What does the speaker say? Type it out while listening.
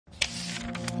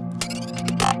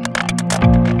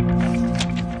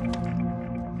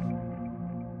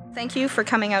thank you for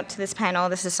coming out to this panel.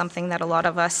 This is something that a lot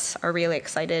of us are really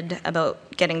excited about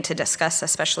getting to discuss,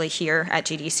 especially here at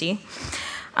GDC.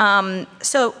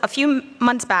 So a few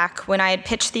months back, when I had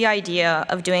pitched the idea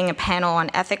of doing a panel on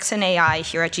ethics and AI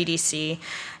here at GDC,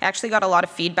 I actually got a lot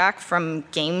of feedback from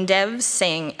game devs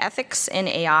saying ethics in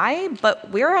AI,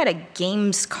 but we're at a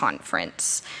games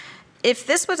conference. If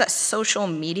this was a social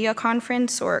media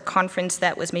conference or a conference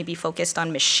that was maybe focused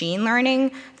on machine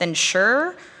learning, then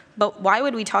sure, but why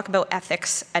would we talk about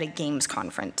ethics at a games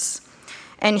conference?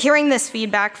 And hearing this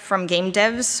feedback from game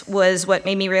devs was what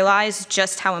made me realize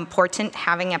just how important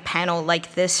having a panel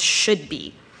like this should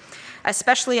be,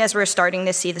 especially as we're starting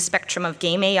to see the spectrum of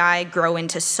game AI grow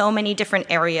into so many different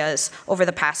areas over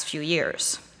the past few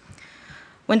years.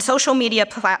 When social media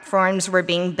platforms were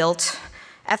being built,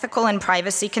 ethical and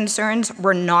privacy concerns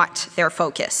were not their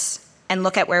focus, and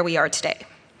look at where we are today.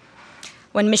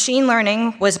 When machine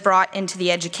learning was brought into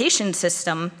the education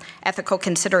system, ethical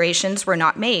considerations were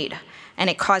not made, and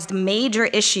it caused major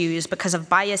issues because of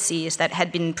biases that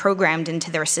had been programmed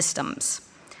into their systems.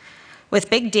 With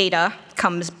big data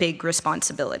comes big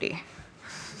responsibility.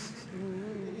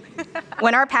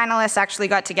 When our panelists actually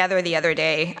got together the other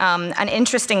day, an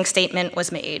interesting statement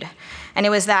was made, and it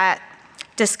was that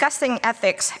discussing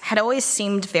ethics had always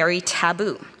seemed very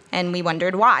taboo, and we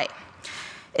wondered why.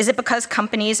 Is it because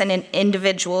companies and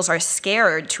individuals are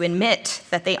scared to admit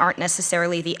that they aren't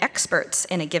necessarily the experts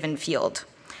in a given field,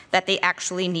 that they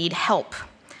actually need help,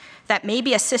 that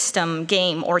maybe a system,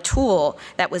 game, or tool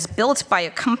that was built by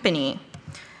a company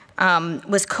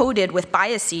was coded with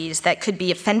biases that could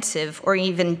be offensive or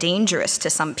even dangerous to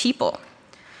some people,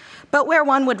 but where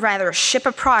one would rather ship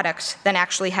a product than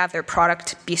actually have their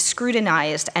product be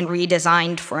scrutinized and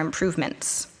redesigned for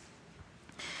improvements?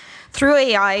 Through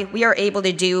AI, we are able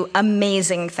to do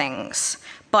amazing things,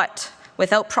 but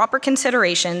without proper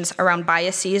considerations around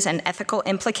biases and ethical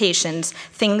implications,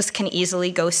 things can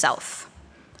easily go south.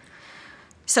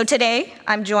 So today,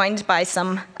 I'm joined by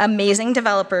some amazing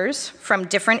developers from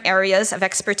different areas of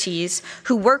expertise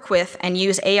who work with and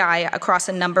use AI across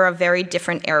a number of very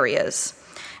different areas,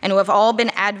 and who have all been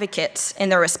advocates in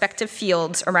their respective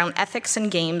fields around ethics in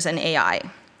games and AI.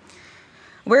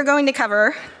 We're going to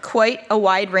cover quite a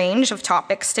wide range of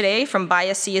topics today, from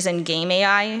biases in game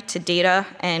AI to data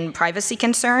and privacy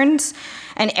concerns,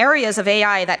 and areas of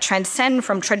AI that transcend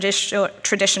from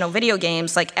traditional video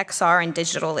games like XR and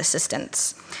digital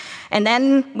assistants. And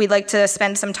then we'd like to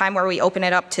spend some time where we open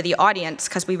it up to the audience,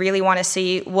 because we really want to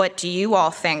see what do you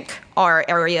all think are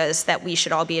areas that we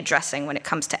should all be addressing when it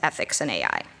comes to ethics and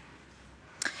AI.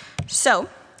 So,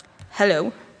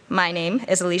 hello. My name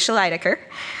is Aleissia Laidacker.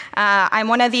 I'm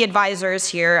one of the advisors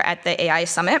here at the AI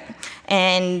Summit,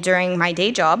 and during my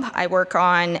day job, I work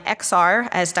on XR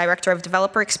as Director of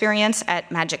Developer Experience at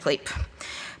Magic Leap.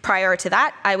 Prior to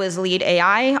that, I was lead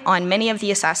AI on many of the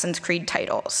Assassin's Creed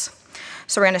titles.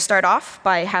 So we're going to start off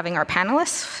by having our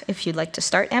panelists, if you'd like to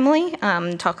start, Emily,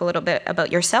 talk a little bit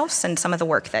about yourselves and some of the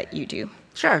work that you do.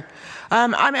 Sure.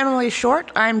 I'm Emily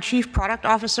Short. I'm Chief Product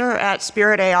Officer at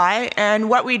Spirit AI, and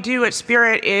what we do at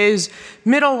Spirit is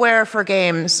middleware for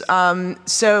games.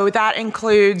 So that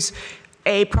includes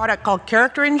a product called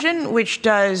Character Engine, which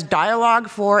does dialogue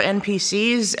for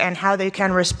NPCs and how they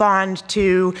can respond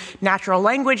to natural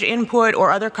language input or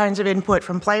other kinds of input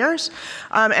from players.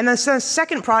 And the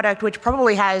second product, which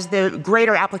probably has the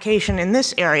greater application in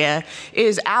this area,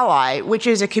 is Ally, which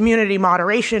is a community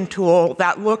moderation tool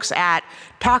that looks at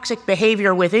toxic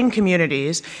behavior within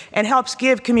communities and helps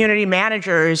give community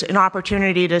managers an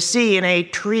opportunity to see in a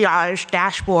triage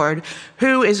dashboard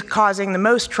who is causing the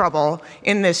most trouble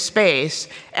in this space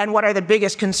and what are the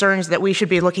biggest concerns that we should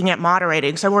be looking at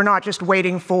moderating. So we're not just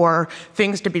waiting for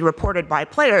things to be reported by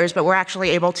players, but we're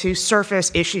actually able to surface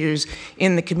issues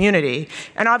in the community.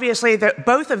 And obviously,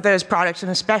 both of those products,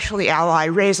 and especially Ally,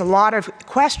 raise a lot of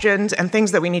questions and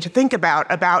things that we need to think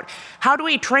about how do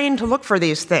we train to look for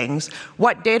these things?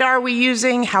 What data are we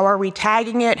using? How are we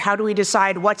tagging it? How do we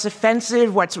decide what's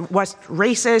offensive, what's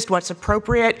racist, what's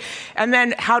appropriate? And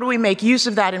then how do we make use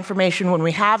of that information when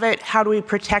we have it? How do we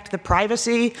protect the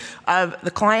privacy of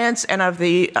the clients and of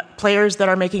the players that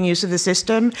are making use of the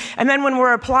system? And then when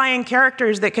we're applying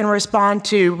characters that can respond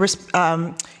to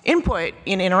input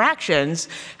in interactions,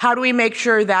 how do we make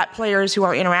sure that players who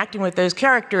are interacting with those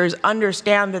characters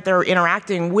understand that they're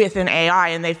interacting with an AI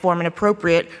and they form an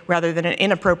appropriate rather than an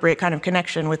inappropriate kind of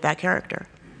connection with that character?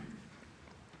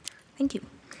 Thank you.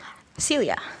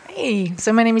 Celia. Hey,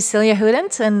 so my name is Celia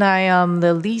Hodent, and I am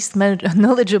the least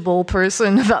knowledgeable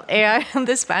person about AI on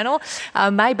this panel.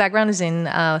 My background is in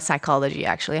psychology,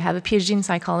 actually. I have a PhD in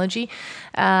psychology.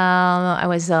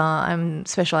 I'm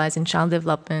specialized in child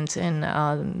development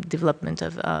and development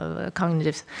of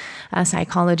cognitive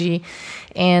psychology.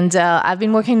 And I've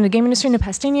been working in the game industry in the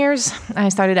past 10 years. I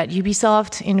started at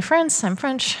Ubisoft in France. I'm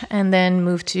French. And then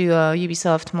moved to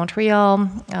Ubisoft Montreal.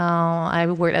 I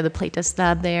worked at the playtest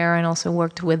lab there and also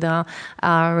worked with the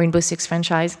Rainbow Six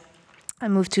franchise. I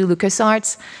moved to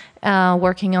LucasArts,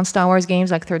 working on Star Wars games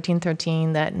like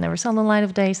 1313 that never saw the light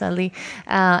of day, sadly,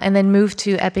 and then moved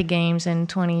to Epic Games in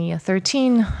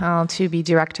 2013 to be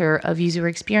director of user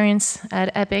experience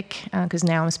at Epic, because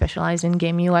now I'm specialized in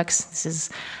game UX. This is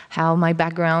how my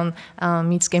background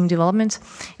meets game development.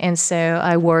 And so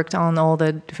I worked on all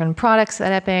the different products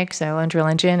at Epic, so Unreal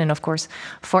Engine and, of course,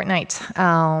 Fortnite.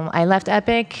 I left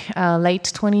Epic late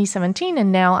 2017,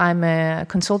 and now I'm a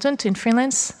consultant in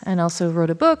freelance and also wrote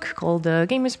a book called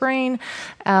Gamer's Brain.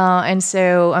 And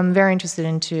so I'm very interested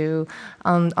into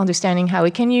understanding how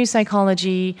we can use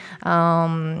psychology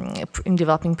in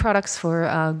developing products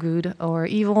for good or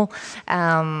evil.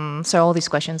 So all these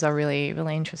questions are really,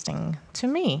 really interesting to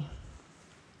me.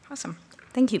 Awesome.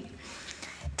 Thank you.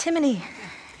 Timoni.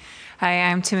 Hi,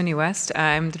 I'm Timoni West.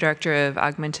 I'm the Director of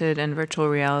Augmented and Virtual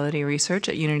Reality Research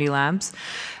at Unity Labs.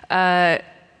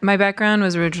 My background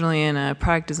was originally in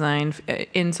product design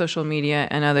in social media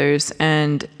and others,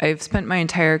 and I've spent my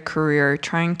entire career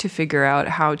trying to figure out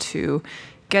how to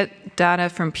get data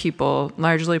from people,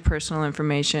 largely personal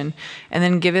information, and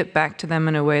then give it back to them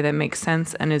in a way that makes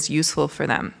sense and is useful for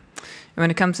them. And when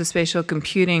it comes to spatial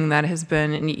computing, that has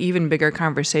been an even bigger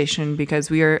conversation because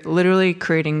we are literally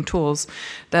creating tools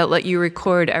that let you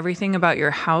record everything about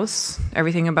your house,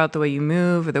 everything about the way you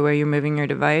move or the way you're moving your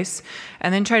device,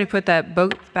 and then try to put that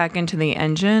both back into the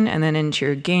engine and then into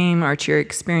your game or to your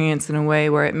experience in a way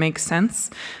where it makes sense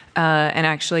and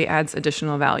actually adds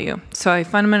additional value. So I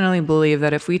fundamentally believe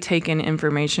that if we take in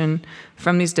information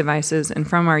from these devices and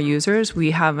from our users,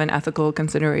 we have an ethical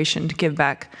consideration to give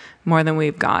back more than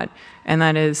we've got. And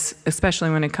that is especially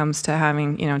when it comes to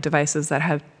having, devices that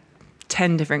have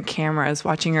 10 different cameras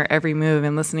watching your every move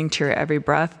and listening to your every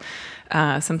breath,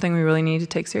 something we really need to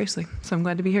take seriously. So I'm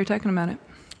glad to be here talking about it.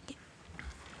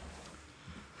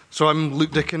 So I'm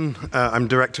Luke Dicken. I'm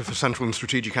Director for Central and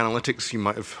Strategic Analytics. You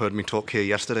might have heard me talk here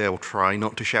yesterday. I will try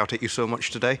not to shout at you so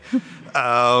much today.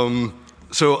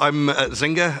 So I'm at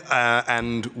Zynga,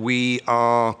 and we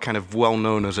are kind of well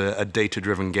known as a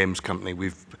data-driven games company.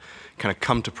 We've kind of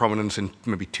come to prominence in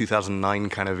maybe 2009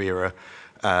 kind of era.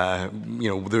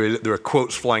 There are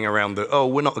quotes flying around that, oh,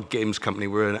 we're not a games company,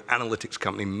 we're an analytics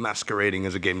company masquerading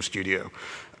as a game studio.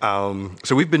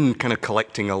 So we've been kind of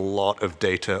collecting a lot of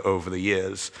data over the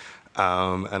years,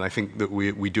 and I think that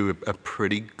we do a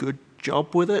pretty good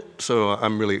job with it. So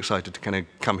I'm really excited to kind of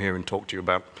come here and talk to you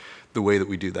about the way that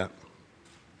we do that.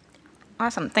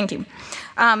 Awesome, thank you.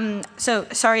 So,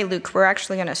 sorry, Luke, we're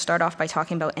actually going to start off by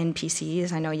talking about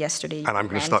NPCs. I know yesterday you And I'm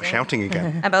going to start shouting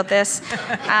again. about this.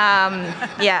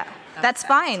 Yeah, that's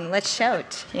fine. Let's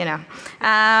shout,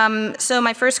 So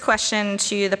my first question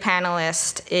to the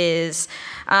panelist is,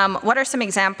 what are some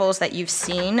examples that you've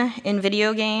seen in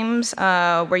video games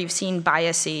where you've seen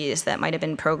biases that might have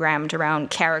been programmed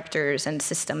around characters and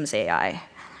systems AI?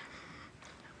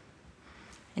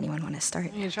 Anyone want to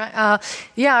start? You try?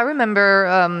 Yeah, I remember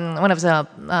when I was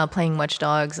playing Watch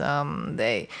Dogs,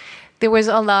 there was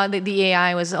a lot, the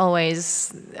AI was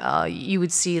always, you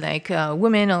would see like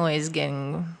women always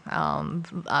getting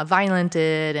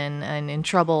violented and in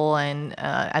trouble, and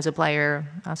as a player,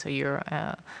 so you're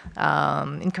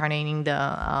incarnating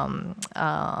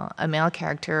a male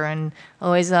character and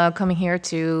always coming here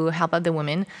to help out the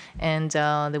women, and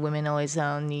the women always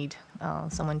need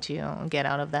someone to get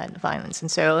out of that violence. And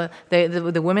so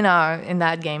the women are in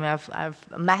that game I've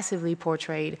massively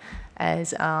portrayed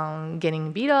as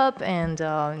getting beat up and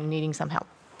needing some help.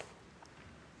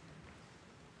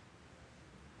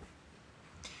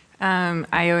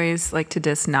 I always like to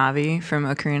diss Navi from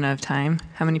Ocarina of Time.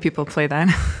 How many people play that?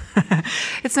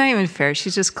 It's not even fair.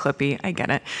 She's just clippy. I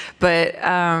get it. But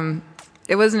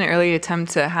it was an early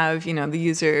attempt to have, the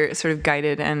user sort of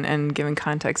guided and given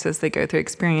context as they go through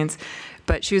experience.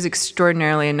 But she was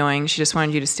extraordinarily annoying. She just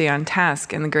wanted you to stay on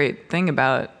task. And the great thing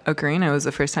about Ocarina was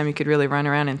the first time you could really run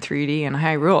around in 3D and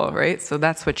Hyrule, right? So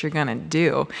that's what you're going to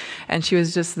do. And she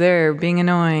was just there being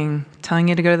annoying, telling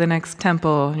you to go to the next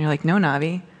temple. And you're like, no,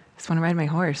 Navi, I just want to ride my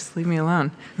horse. Leave me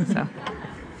alone. So.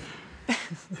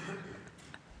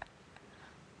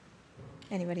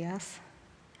 Anybody else?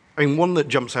 I mean, one that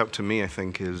jumps out to me, I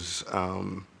think, is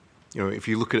if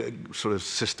you look at sort of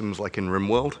systems like in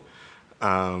RimWorld,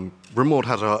 RimWorld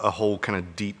has a whole kind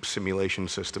of deep simulation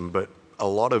system, but a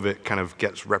lot of it kind of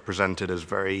gets represented as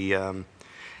very,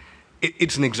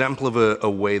 it's an example of a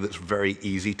way that's very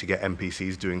easy to get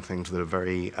NPCs doing things that are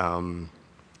very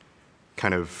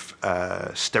kind of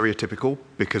stereotypical,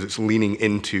 because it's leaning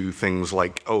into things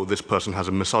like, oh, this person has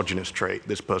a misogynist trait,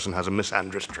 this person has a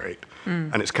misandrist trait.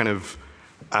 And it's kind of,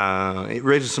 it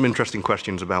raises some interesting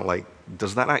questions about, like,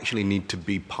 does that actually need to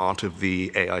be part of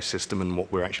the AI system and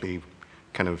what we're actually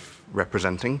kind of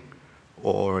representing?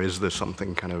 Or is there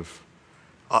something kind of,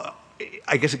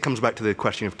 I guess it comes back to the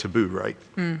question of taboo, right?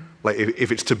 Like,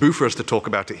 if it's taboo for us to talk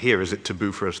about it here, is it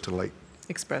taboo for us to, like,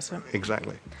 express it?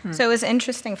 Exactly. So it was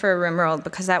interesting for RimWorld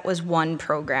because that was one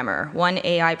programmer, one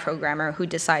AI programmer who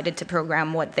decided to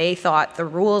program what they thought the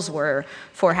rules were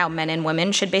for how men and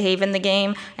women should behave in the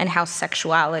game and how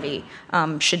sexuality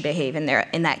should behave in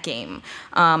that game.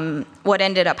 What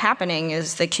ended up happening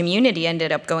is the community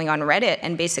ended up going on Reddit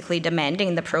and basically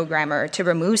demanding the programmer to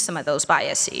remove some of those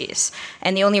biases.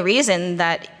 And the only reason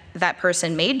that that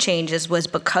person made changes was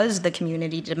because the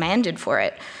community demanded for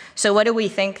it. So what do we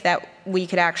think that we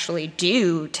could actually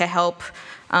do to help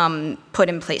put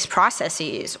in place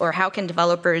processes, or how can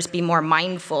developers be more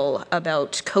mindful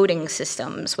about coding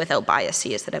systems without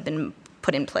biases that have been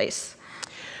put in place?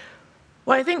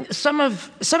 Well, I think some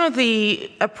of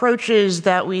the approaches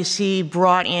that we see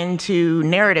brought into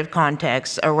narrative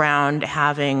context around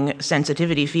having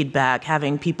sensitivity feedback,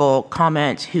 having people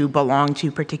comment who belong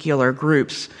to particular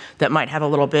groups that might have a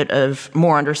little bit of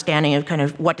more understanding of kind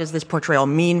of what does this portrayal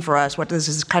mean for us, what does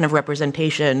this kind of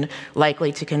representation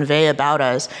likely to convey about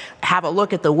us, have a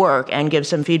look at the work and give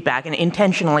some feedback, and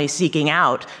intentionally seeking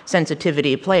out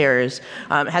sensitivity players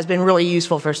has been really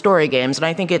useful for story games. And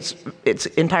I think it's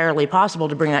entirely possible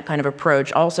to bring that kind of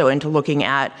approach also into looking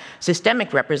at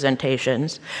systemic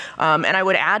representations. And I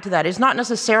would add to that, it's not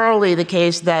necessarily the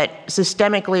case that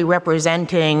systemically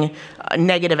representing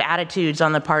negative attitudes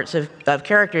on the parts of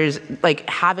characters, like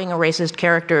having a racist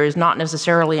character is not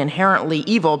necessarily inherently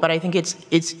evil, but I think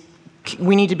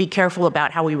we need to be careful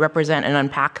about how we represent and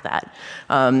unpack that.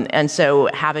 And so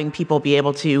having people be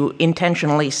able to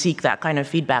intentionally seek that kind of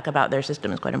feedback about their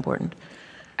system is quite important.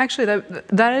 Actually,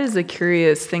 that is a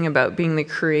curious thing about being the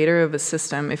creator of a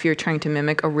system. If you're trying to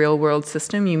mimic a real-world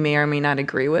system you may or may not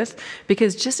agree with,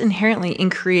 because just inherently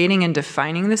in creating and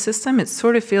defining the system, it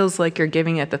sort of feels like you're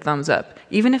giving it the thumbs up,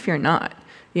 even if you're not.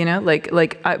 You know,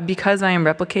 because I am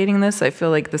replicating this, I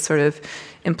feel like the sort of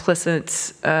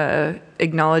implicit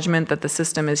acknowledgement that the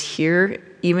system is here,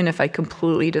 even if I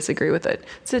completely disagree with it.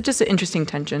 It's just an interesting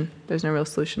tension. There's no real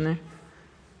solution there.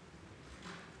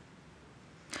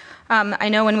 I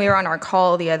know when we were on our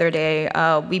call the other day,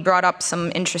 we brought up some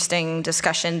interesting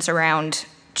discussions around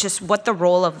just what the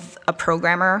role of a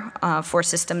programmer for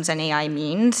systems and AI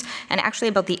means, and actually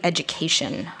about the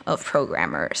education of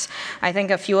programmers. I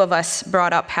think a few of us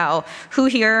brought up how who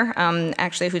here,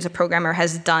 actually who's a programmer,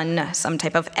 has done some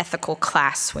type of ethical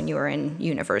class when you were in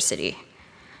university?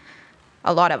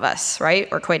 A lot of us, right?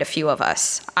 Or quite a few of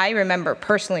us. I remember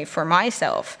personally for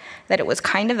myself that it was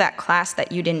kind of that class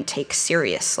that you didn't take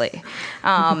seriously.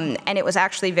 And it was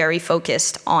actually very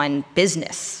focused on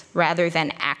business rather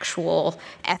than actual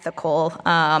ethical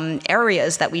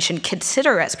areas that we should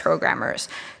consider as programmers.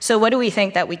 So what do we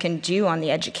think that we can do on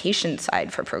the education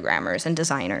side for programmers and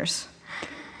designers?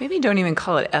 Maybe don't even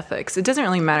call it ethics. It doesn't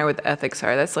really matter what the ethics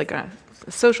are. That's like a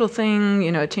social thing,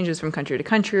 you know, it changes from country to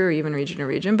country or even region to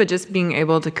region, but just being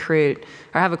able to create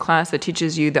or have a class that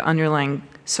teaches you the underlying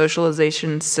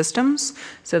socialization systems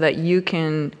so that you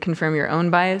can confirm your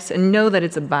own bias and know that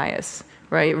it's a bias,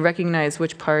 right? Recognize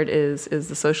which part is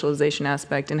the socialization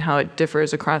aspect and how it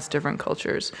differs across different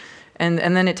cultures. And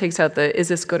then it takes out the, is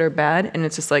this good or bad? And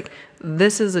it's just like,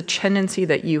 this is a tendency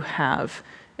that you have.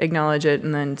 Acknowledge it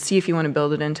and then see if you want to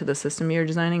build it into the system you're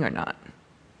designing or not.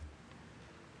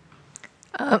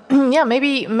 Yeah,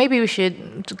 maybe we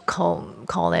should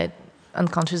call it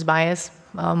unconscious bias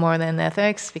more than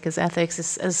ethics, because ethics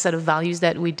is a set of values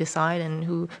that we decide, and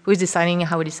who's deciding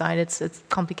how we decide, it's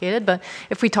complicated. But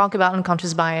if we talk about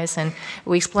unconscious bias and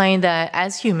we explain that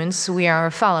as humans we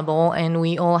are fallible and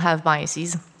we all have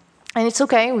biases, and it's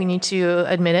okay, we need to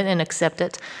admit it and accept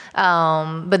it,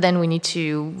 but then we need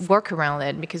to work around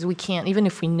it, because we can't, even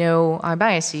if we know our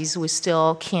biases, we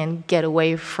still can't get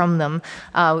away from them.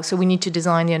 So we need to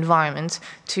design the environment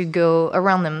to go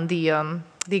around them. The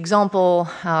example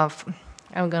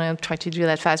I'm going to try to do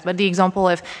that fast. But the example,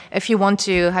 if you want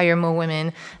to hire more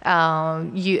women,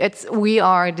 we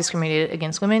are discriminated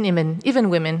against women, even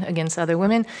women against other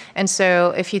women. And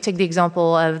so if you take the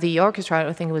example of the orchestra,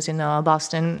 I think it was in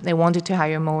Boston, they wanted to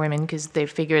hire more women because they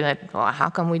figured that, well, how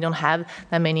come we don't have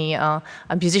that many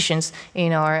musicians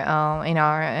in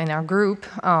our group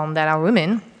that are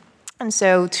women? And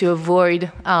so to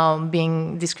avoid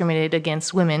being discriminated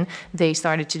against women, they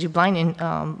started to do blind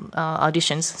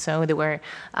auditions. So they were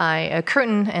a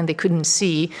curtain and they couldn't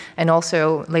see. And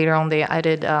also later on they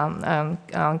added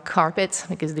carpets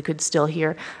because they could still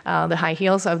hear the high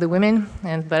heels of the women.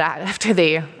 But after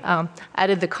they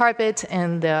added the carpet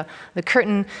and the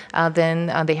curtain,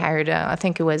 then they hired, I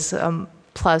think it was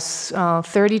plus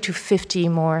 30 to 50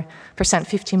 more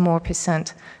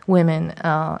percent women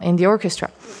in the orchestra.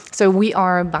 So we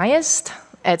are biased.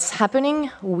 It's happening.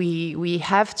 We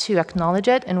have to acknowledge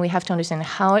it, and we have to understand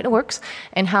how it works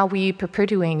and how we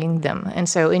perpetuating them. And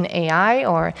so in AI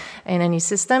or in any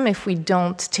system, if we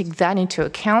don't take that into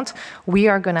account, we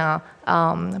are going to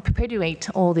perpetuate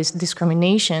all these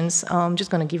discriminations. I'm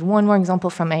just going to give one more example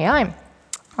from AI.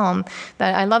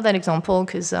 I love that example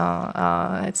because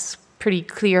it's pretty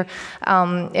clear.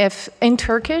 If in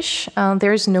Turkish,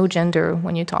 there's no gender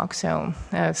when you talk. So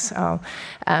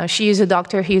she is a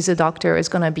doctor, he is a doctor, is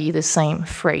going to be the same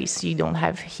phrase. You don't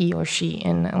have he or she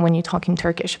when you talk in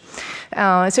Turkish.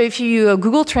 So if you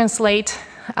Google Translate,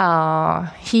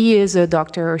 he is a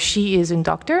doctor or she is a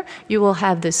doctor, you will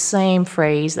have the same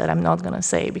phrase that I'm not going to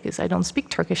say because I don't speak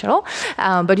Turkish at all,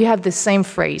 but you have the same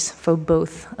phrase for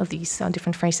both of these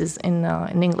different phrases in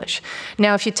English.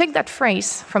 Now, if you take that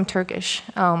phrase from Turkish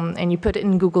and you put it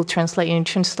in Google Translate and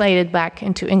translate it back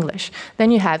into English,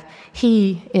 then you have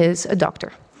he is a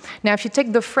doctor. Now, if you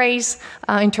take the phrase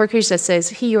in Turkish that says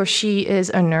he or she is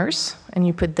a nurse and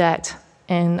you put that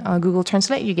in Google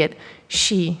Translate, you get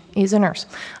she is a nurse.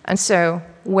 And so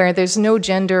where there's no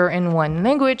gender in one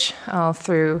language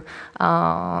through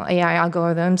AI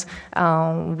algorithms,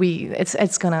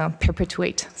 it's going to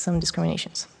perpetuate some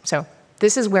discriminations. So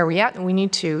this is where we're at. We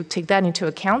need to take that into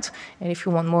account. And if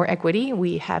we want more equity,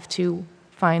 we have to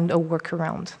find a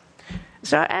workaround.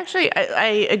 So actually,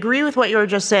 I agree with what you were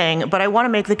just saying, but I want to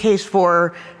make the case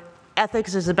for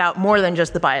ethics is about more than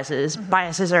just the biases. Mm-hmm.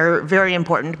 Biases are very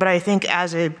important, but I think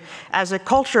as a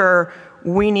culture,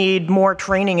 we need more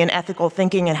training in ethical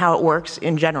thinking and how it works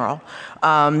in general.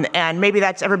 And maybe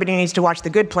everybody needs to watch The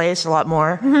Good Place a lot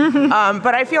more.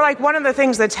 But I feel like one of the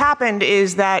things that's happened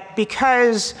is that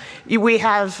because we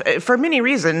have, for many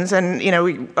reasons, and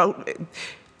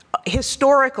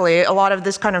historically, a lot of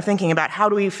this kind of thinking about how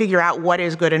do we figure out what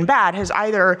is good and bad has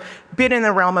either been in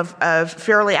the realm of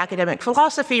fairly academic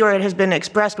philosophy, or it has been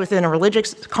expressed within a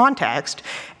religious context.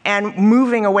 And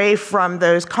moving away from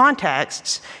those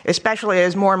contexts, especially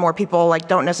as more and more people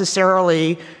don't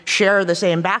necessarily share the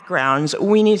same backgrounds,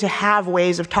 we need to have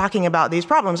ways of talking about these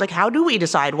problems. Like, how do we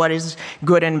decide what is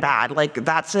good and bad?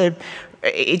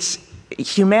 It's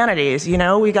humanities,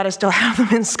 we got to still have them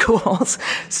in schools.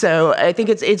 So I think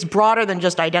it's broader than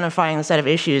just identifying a set of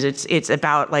issues. It's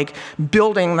about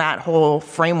building that whole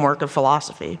framework of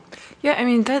philosophy. Yeah, I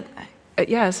mean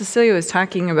Cecilia was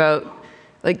talking about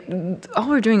all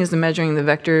we're doing is measuring the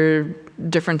vector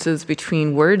differences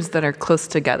between words that are close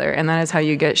together, and that is how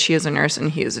you get she is a nurse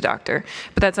and he is a doctor.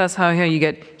 But that's also how you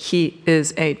get he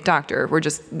is a doctor. We're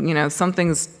just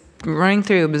something's running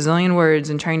through a bazillion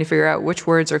words and trying to figure out which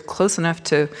words are close enough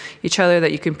to each other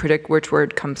that you can predict which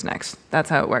word comes next. That's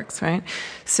how it works, right?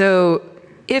 So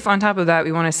if on top of that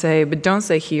we want to say, but don't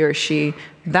say he or she,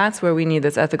 that's where we need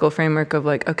this ethical framework of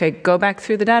okay, go back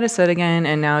through the data set again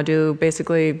and now do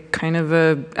basically kind of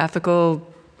a ethical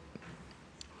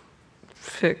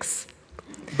fix.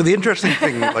 But the interesting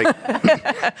thing,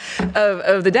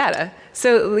 of the data.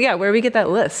 So yeah, where we get that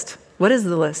list. What is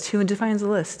the list? Who defines the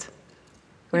list?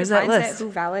 Where's that list?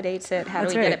 Who validates it? How do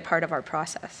we get it part of our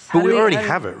process? But we already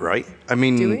have it, right? I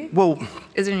mean, do we? Well,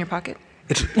 is it in your pocket?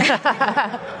 It's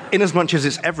in as much as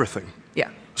it's everything. Yeah.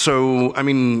 So, I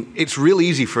mean, it's real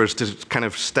easy for us to kind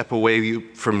of step away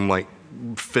from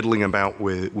fiddling about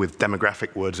with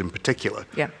demographic words in particular.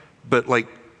 Yeah. But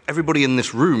everybody in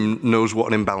this room knows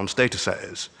what an imbalanced data set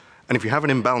is. And if you have an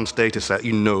imbalanced data set,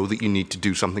 you know that you need to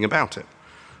do something about it.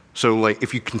 So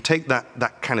if you can take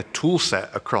that kind of tool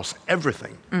set across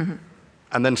everything, mm-hmm.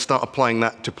 and then start applying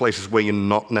that to places where you're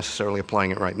not necessarily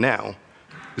applying it right now,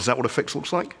 is that what a fix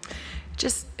looks like?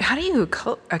 Just how do you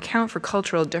account for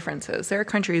cultural differences? There are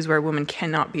countries where women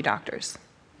cannot be doctors.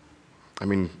 I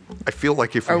mean, I feel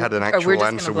like if we had an we're actual just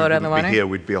answer, we blow it out of the wouldn't be water? here,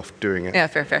 we'd be off doing it. Yeah,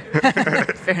 fair.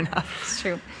 Fair enough. It's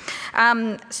true.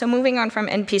 So moving on from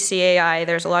NPC AI,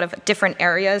 there's a lot of different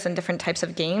areas and different types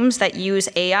of games that use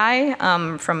AI,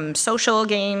 from social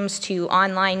games to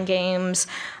online games.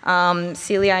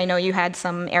 Celia, I know you had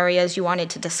some areas you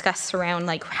wanted to discuss around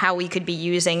like how we could be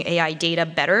using AI data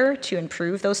better to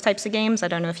improve those types of games. I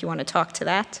don't know if you want to talk to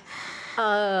that.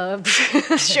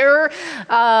 Sure.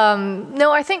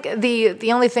 No, I think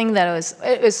the only thing that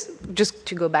was just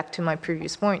to go back to my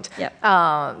previous point. Yep.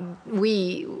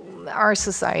 Our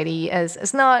society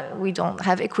is not, we don't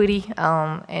have equity,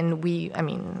 and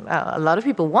a lot of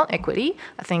people want equity.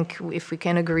 I think if we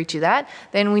can agree to that,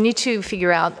 then we need to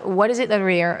figure out what is it that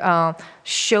we are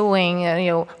showing,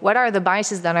 what are the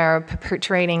biases that are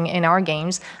perpetrating in our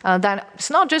games. That it's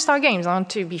not just our games,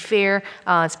 to be fair,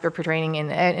 it's perpetrating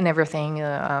in everything,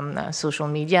 social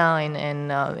media,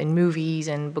 in movies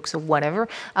and books or whatever.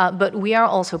 But we are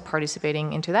also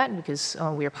participating into that because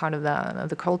we are part of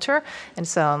the culture. And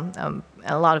so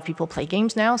a lot of people play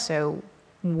games now, so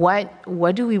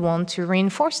what do we want to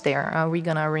reinforce there? Are we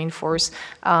going to reinforce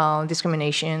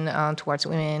discrimination towards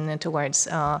women and towards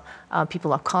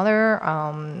people of color?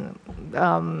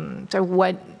 So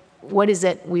what is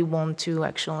it we want to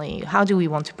actually, how do we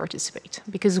want to participate?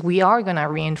 Because we are going to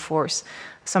reinforce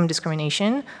some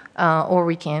discrimination, or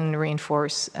we can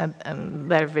reinforce a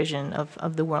better vision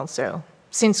of the world. So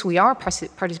since we are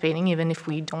participating, even if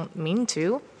we don't mean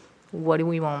to, what do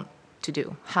we want to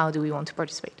do? How do we want to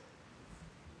participate?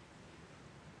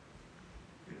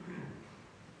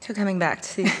 So coming back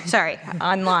to,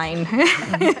 online.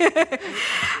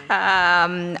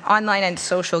 Online and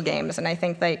social games, and I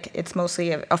think like it's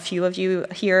mostly a few of you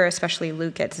here, especially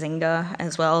Luke at Zynga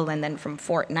as well, and then from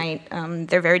Fortnite.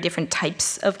 They're very different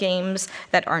types of games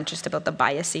that aren't just about the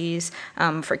biases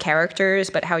for characters,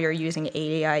 but how you're using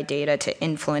AI data to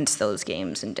influence those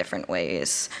games in different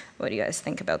ways. What do you guys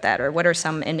think about that? Or what are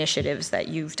some initiatives that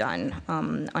you've done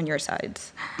on your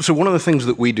sides? So one of the things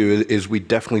that we do is we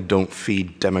definitely don't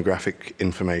feed demographic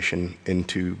information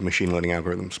into machine learning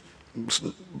algorithms.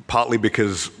 Partly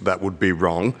because that would be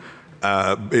wrong.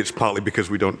 It's partly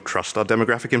because we don't trust our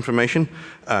demographic information.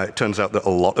 It turns out that a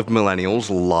lot of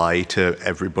millennials lie to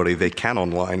everybody they can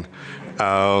online.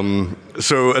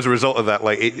 So as a result of that,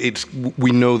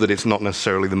 we know that it's not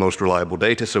necessarily the most reliable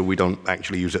data, so we don't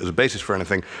actually use it as a basis for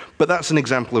anything. But that's an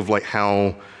example of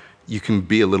how you can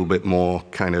be a little bit more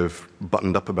kind of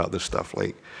buttoned up about this stuff.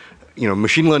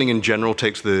 Machine learning in general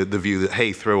takes the view that,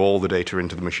 hey, throw all the data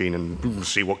into the machine and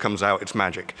see what comes out, it's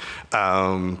magic.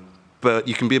 But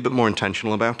you can be a bit more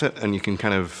intentional about it, and you can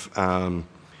kind of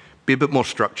be a bit more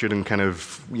structured and kind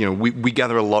of, we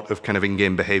gather a lot of kind of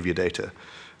in-game behavior data.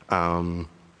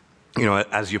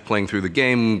 As you're playing through the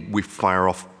game, we fire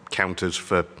off counters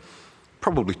for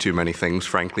probably too many things,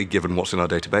 frankly, given what's in our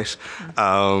database.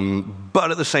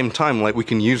 But at the same time, we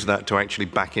can use that to actually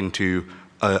back into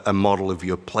a model of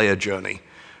your player journey.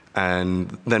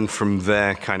 And then from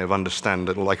there kind of understand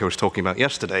that, like I was talking about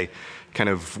yesterday, kind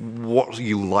of what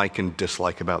you like and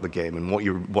dislike about the game and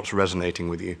what's resonating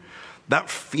with you. That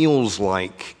feels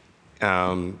like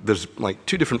there's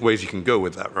two different ways you can go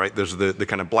with that, right? There's the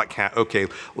kind of black hat, okay,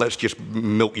 let's just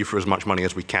milk you for as much money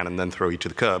as we can and then throw you to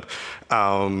the curb.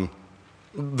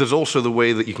 There's also the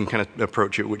way that you can kind of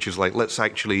approach it, which is let's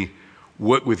actually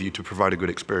work with you to provide a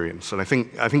good experience. And I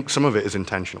think some of it is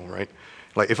intentional, right?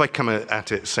 If I come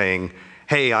at it saying,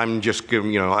 hey, I'm just,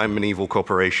 I'm an evil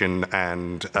corporation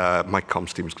and my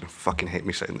comms team is going to fucking hate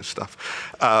me saying this stuff.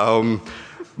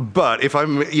 But if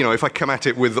I come at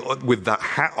it with that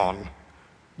hat on,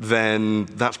 then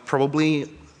that's probably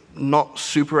not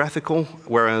super ethical.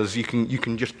 Whereas you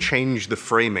can just change the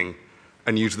framing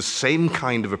and use the same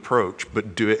kind of approach,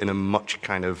 but do it in a much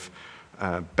kind of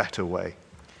better way.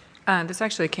 This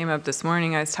actually came up this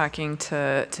morning. I was talking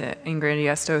to Ingrid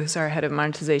Iesto, who's our head of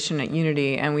monetization at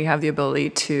Unity, and we have the ability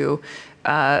to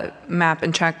map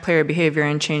and track player behavior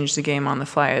and change the game on the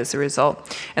fly as a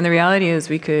result. And the reality is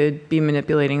we could be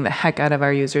manipulating the heck out of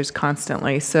our users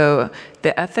constantly. So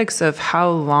the ethics of how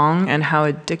long and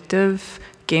how addictive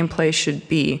gameplay should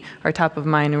be are top of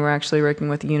mind, and we're actually working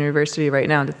with the university right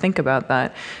now to think about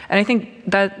that. And I think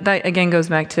that again goes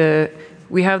back to,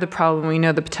 we have the problem, we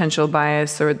know the potential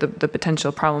bias or the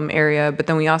potential problem area, but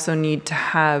then we also need to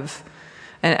have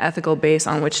an ethical base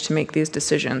on which to make these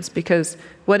decisions. Because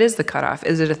what is the cutoff?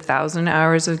 Is it 1,000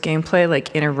 hours of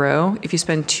gameplay in a row? If you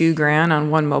spend $2,000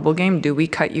 on one mobile game, do we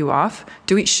cut you off?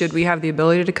 Should we have the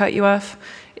ability to cut you off?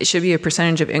 It should be a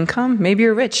percentage of income. Maybe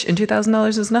you're rich and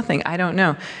 $2,000 is nothing. I don't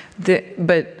know.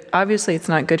 But obviously it's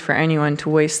not good for anyone to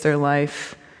waste their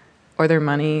life or their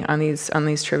money on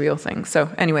these trivial things. So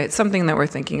anyway, it's something that we're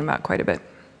thinking about quite a bit.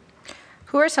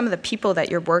 Who are some of the people that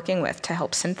you're working with to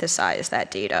help synthesize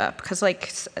that data? Because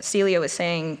like Celia was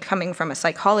saying, coming from a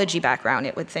psychology background,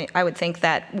 I would think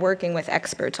that working with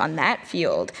experts on that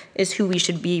field is who we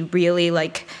should be really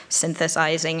like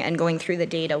synthesizing and going through the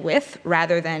data with,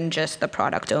 rather than just the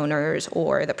product owners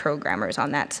or the programmers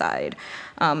on that side.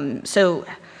 So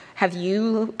have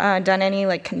you done any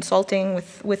like consulting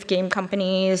with game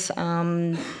companies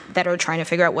that are trying to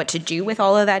figure out what to do with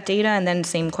all of that data? And then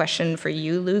same question for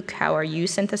you, Luke. How are you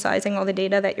synthesizing all the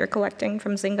data that you're collecting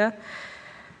from Zynga?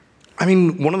 I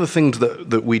mean, one of the things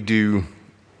that we do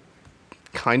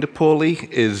kind of poorly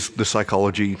is the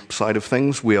psychology side of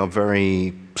things. We are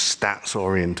very stats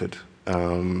oriented.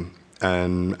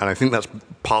 And I think that's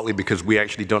partly because we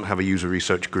actually don't have a user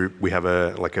research group. We have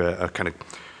a kind of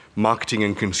marketing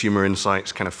and consumer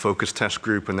insights kind of focus test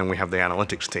group, and then we have the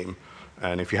analytics team.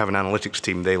 And if you have an analytics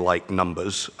team, they like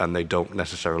numbers, and they don't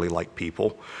necessarily like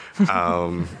people.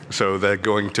 So they're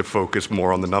going to focus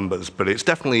more on the numbers. But it's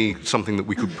definitely something that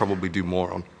we could probably do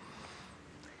more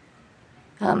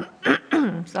on.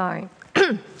 Sorry.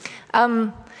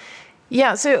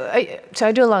 Yeah, so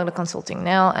I do a lot of consulting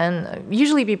now, and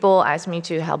usually people ask me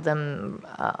to help them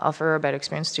offer a better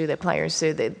experience to their players.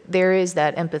 So there is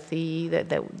that empathy,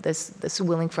 this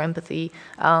willing for empathy.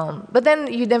 But then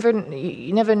you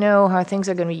never know how things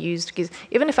are going to be used, because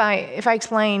even if I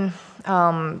explain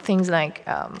things like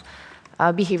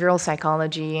behavioral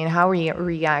psychology and how we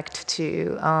react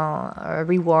to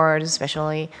rewards,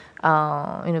 especially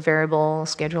variable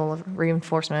schedule of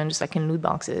reinforcement, just like in loot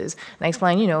boxes. And I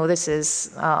explain, this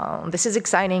is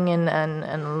exciting in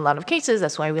a lot of cases.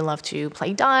 That's why we love to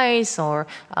play dice, or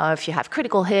if you have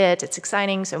critical hit, it's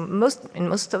exciting. So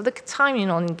most of the time,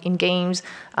 in games,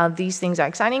 these things are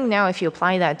exciting. Now, if you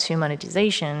apply that to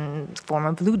monetization, form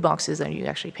of loot boxes that you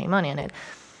actually pay money in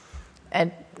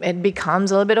it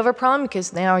becomes a little bit of a problem,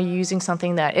 because now you're using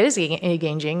something that is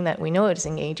engaging, that we know it is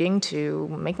engaging, to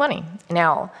make money.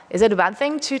 Now, is it a bad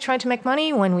thing to try to make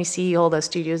money when we see all the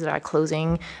studios that are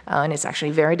closing, and it's actually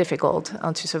very difficult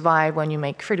to survive when you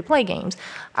make free-to-play games?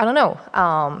 I don't know.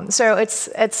 So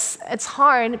it's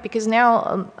hard, because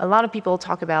now a lot of people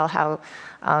talk about how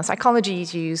psychology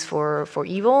is used for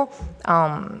evil.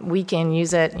 We can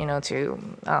use it,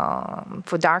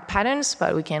 for dark patterns,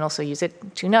 but we can also use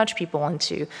it to nudge people and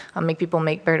to make people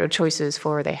make better choices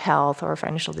for their health or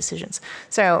financial decisions.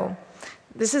 So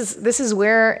this is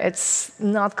where it's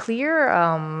not clear.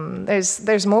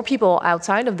 There's more people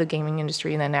outside of the gaming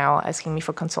industry that are now asking me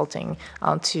for consulting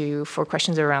for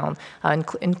questions around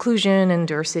inclusion and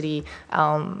diversity,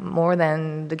 more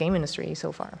than the game industry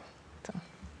so far.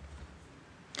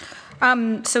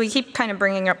 So we keep kind of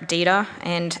bringing up data,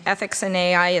 and ethics in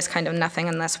AI is kind of nothing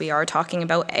unless we are talking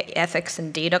about ethics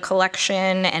and data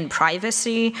collection and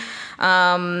privacy.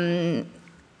 Emily,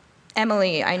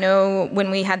 I know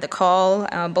when we had the call,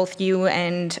 both you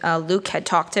and Luke had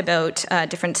talked about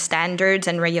different standards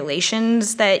and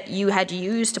regulations that you had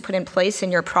used to put in place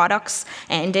in your products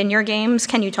and in your games.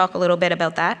 Can you talk a little bit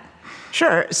about that?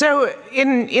 Sure. So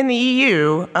in the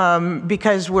EU,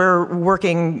 because we're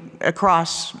working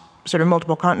across sort of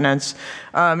multiple continents.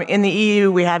 In the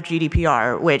EU, we have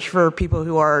GDPR, which, for people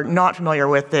who are not familiar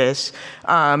with this,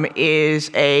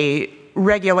 is a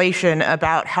regulation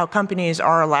about how companies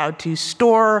are allowed to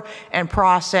store and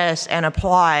process and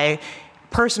apply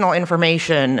personal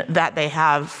information that they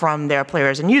have from their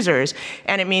players and users.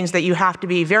 And it means that you have to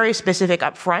be very specific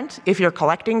up front. If you're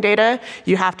collecting data,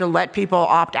 you have to let people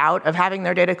opt out of having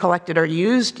their data collected or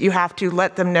used. You have to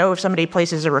let them know if somebody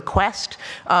places a request.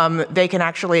 They can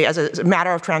actually, as a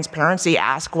matter of transparency,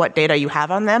 ask what data you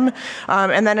have on them.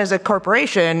 And then as a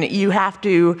corporation, you have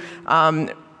to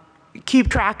keep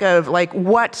track of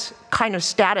what kind of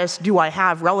status do I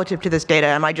have relative to this data?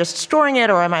 Am I just storing it,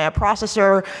 or am I a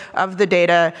processor of the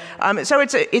data? So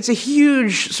it's a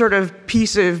huge sort of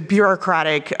piece of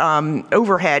bureaucratic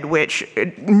overhead, which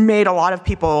made a lot of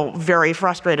people very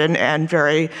frustrated and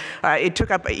very. It took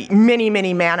up many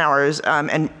man hours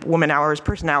and woman hours,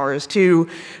 person hours to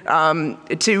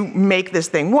make this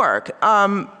thing work.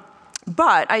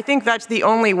 But I think that's the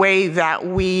only way that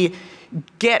we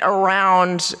get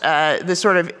around the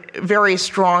sort of very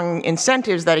strong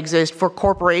incentives that exist for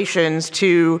corporations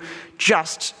to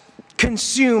just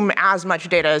consume as much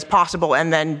data as possible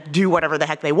and then do whatever the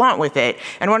heck they want with it.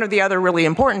 And one of the other really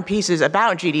important pieces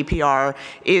about GDPR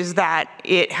is that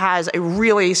it has a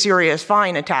really serious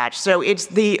fine attached. So it's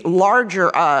the larger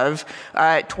of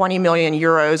 20 million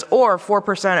euros or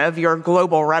 4% of your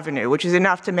global revenue, which is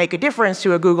enough to make a difference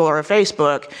to a Google or a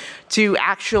Facebook to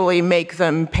actually make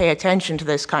them pay attention to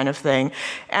this kind of thing.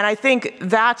 And I think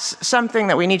that's something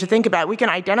that we need to think about. We can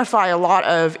identify a lot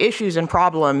of issues and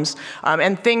problems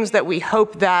and things that we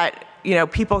hope that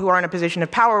people who are in a position of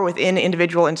power within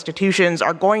individual institutions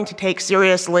are going to take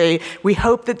seriously. We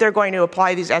hope that they're going to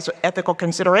apply these ethical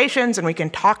considerations, and we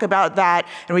can talk about that,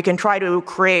 and we can try to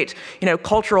create,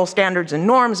 cultural standards and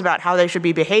norms about how they should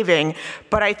be behaving.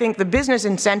 But I think the business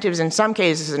incentives in some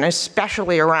cases, and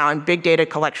especially around big data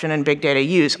collection and big data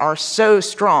use, are so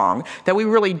strong that we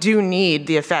really do need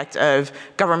the effect of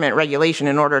government regulation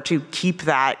in order to keep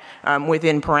that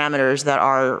within parameters that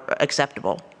are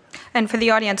acceptable. And for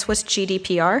the audience, what's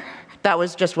GDPR? That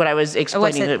was just what I was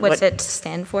explaining. What's it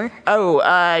stand for?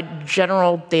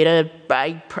 General data.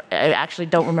 I actually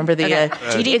don't remember the... Okay.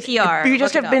 GDPR. You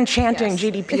just have been chanting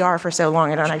GDPR for so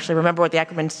long, I don't actually remember what the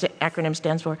acronym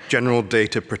stands for. General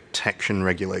Data Protection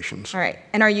Regulations. All right.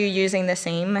 And are you using the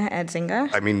same at Zynga?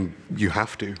 I mean, you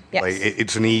have to. Yes.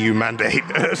 It's an EU mandate.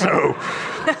 So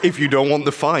if you don't want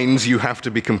the fines, you have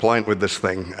to be compliant with this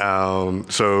thing.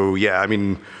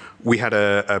 We had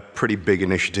a pretty big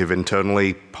initiative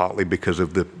internally, partly because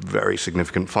of the very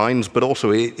significant fines, but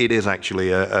also it is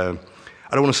actually I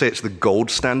don't want to say it's the gold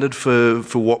standard for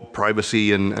what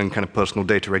privacy and kind of personal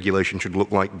data regulation should look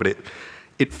like, but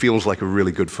it feels like a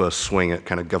really good first swing at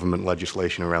kind of government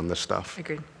legislation around this stuff.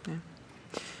 Agreed,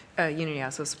 yeah. Unity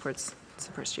also supports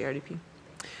GRDP.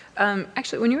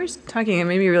 Actually, when you were talking, it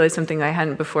made me realize something I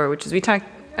hadn't before, which is when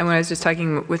I was just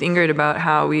talking with Ingrid about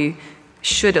how we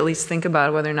should at least think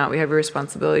about whether or not we have a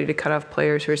responsibility to cut off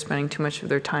players who are spending too much of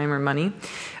their time or money.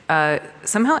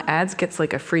 Somehow ads gets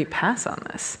like a free pass on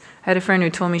this. I had a friend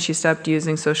who told me she stopped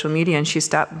using social media and she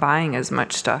stopped buying as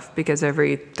much stuff because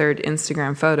every third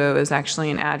Instagram photo is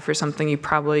actually an ad for something you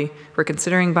probably were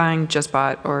considering buying, just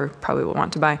bought, or probably will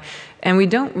want to buy. And we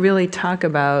don't really talk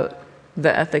about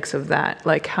the ethics of that.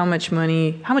 Like how much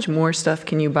more stuff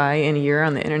can you buy in a year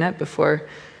on the internet before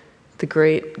the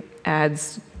great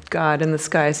ads God in the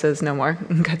sky says no more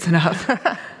and cuts it off?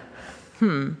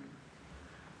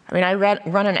 I mean, I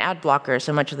run an ad blocker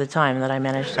so much of the time that I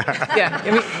manage to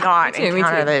not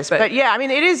encounter this. But yeah, I mean,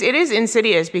 it is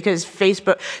insidious because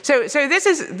Facebook. So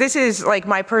this is like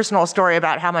my personal story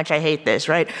about how much I hate this,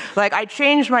 right? Like I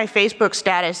changed my Facebook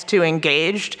status to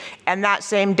engaged, and that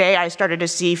same day I started to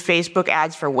see Facebook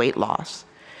ads for weight loss.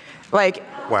 Like,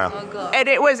 wow. And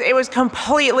it was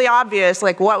completely obvious,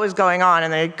 like, what was going on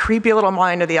in the creepy little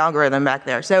mind of the algorithm back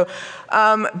there. So,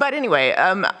 but anyway,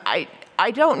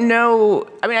 I don't know.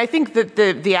 I mean, I think that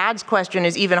the ads question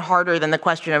is even harder than the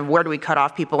question of where do we cut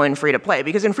off people in free-to-play.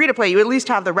 Because in free-to-play, you at least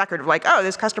have the record of like, oh,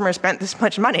 this customer spent this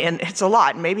much money, and it's a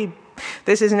lot. Maybe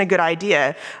this isn't a good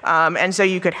idea. And so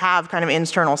you could have kind of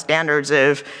internal standards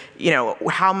of,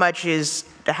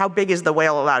 how big is the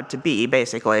whale allowed to be,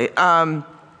 basically.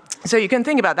 So you can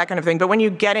think about that kind of thing, but when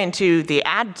you get into the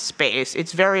ad space,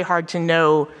 it's very hard to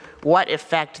know what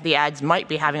effect the ads might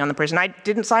be having on the person. I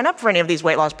didn't sign up for any of these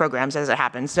weight loss programs as it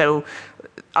happened, so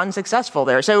unsuccessful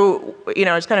there. So,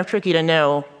 it's kind of tricky to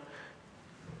know,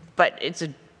 but it's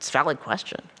a valid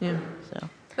question. Yeah. So.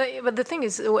 But the thing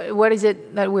is, what is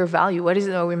it that we're valuing? What is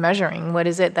it that we're measuring? What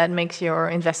is it that makes your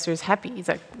investors happy? It's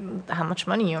like how much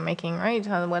money you're making, right?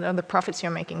 What are the profits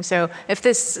you're making? So if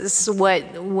this is what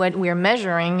we're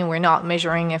measuring, we're not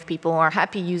measuring if people are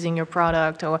happy using your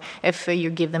product or if you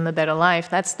give them a better life.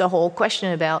 That's the whole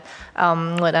question about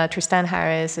what Tristan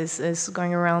Harris is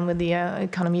going around with the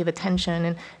economy of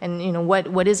attention and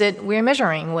what is it we're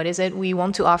measuring? What is it we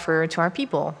want to offer to our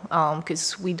people?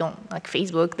 Because we don't, like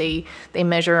Facebook, they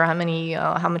measure how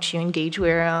much you engage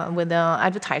with the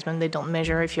advertisement. They don't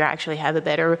measure if you actually have a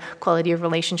better quality of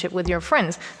relationship with your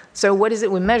friends. So what is it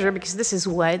we measure? Because this is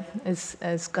what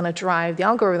is going to drive the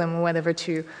algorithm or whatever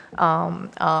to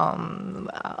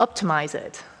optimize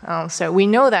it. So we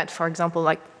know that, for example,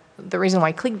 like the reason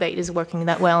why clickbait is working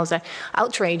that well is that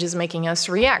outrage is making us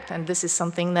react, and this is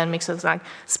something that makes us like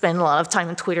spend a lot of time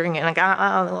on Twitter and like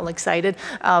all excited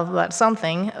about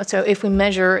something. So if we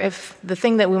measure if the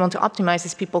thing that we want to optimize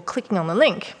is people clicking on the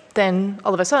link, then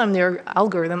all of a sudden their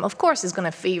algorithm, of course, is going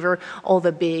to favor all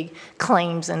the big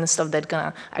claims and the stuff that's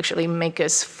going to actually make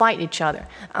us fight each other.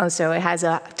 So it has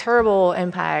a terrible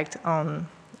impact on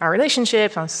our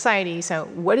relationships, on society. So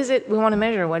what is it we want to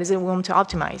measure? What is it we want to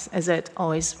optimize? Is it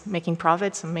always making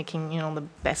profits and making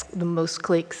the most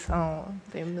clicks,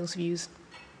 the most views?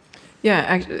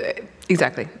 Yeah,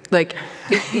 exactly. Like,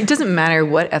 it doesn't matter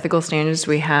what ethical standards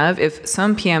we have. If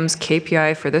some PM's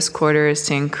KPI for this quarter is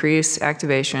to increase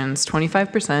activations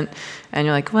 25%, and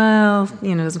you're like, well,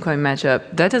 it doesn't quite match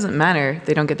up, that doesn't matter.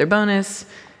 They don't get their bonus,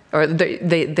 or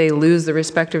they lose the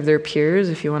respect of their peers.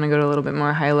 If you want to go to a little bit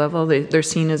more high level, they're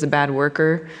seen as a bad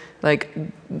worker. Like,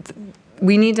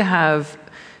 we need to have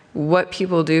what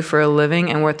people do for a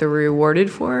living and what they're rewarded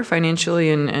for financially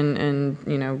and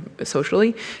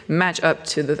socially match up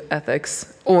to the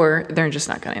ethics, or they're just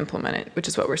not going to implement it, which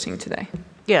is what we're seeing today.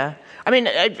 Yeah. I mean,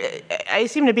 I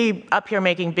seem to be up here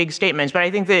making big statements, but I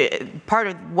think that part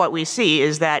of what we see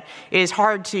is that it is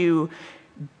hard to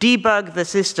debug the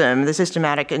system, the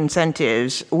systematic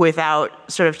incentives, without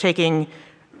sort of taking,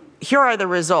 here are the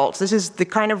results. This is the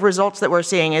kind of results that we're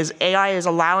seeing is AI is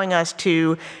allowing us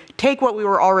to take what we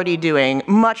were already doing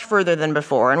much further than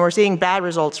before, and we're seeing bad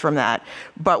results from that.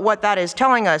 But what that is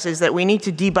telling us is that we need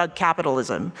to debug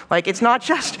capitalism. Like, it's not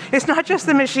just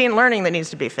the machine learning that needs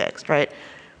to be fixed, right?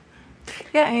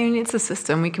 Yeah, I mean, it's a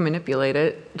system. We can manipulate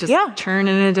it. Just Yeah. turn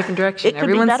in a different direction. It could be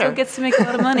Everyone better. still gets to make a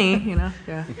lot of money,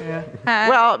 Yeah.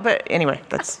 Well, but anyway,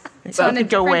 that's So on a could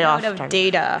go different way off. note of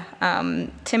data,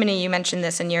 Timoni, you mentioned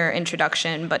this in your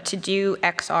introduction, but to do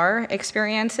XR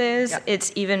experiences,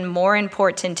 it's even more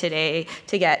important today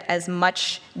to get as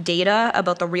much data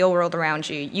about the real world around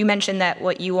you. You mentioned that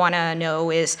what you want to know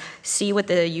is see what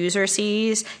the user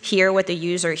sees, hear what the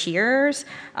user hears,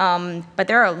 but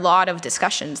there are a lot of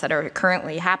discussions that are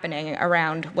currently happening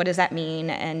around what does that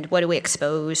mean and what do we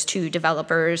expose to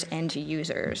developers and to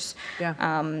users.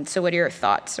 Yeah. So what are your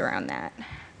thoughts around that?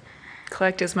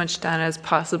 Collect as much data as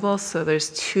possible so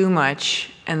there's too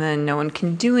much and then no one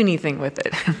can do anything with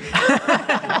it.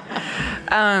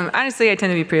 Honestly, I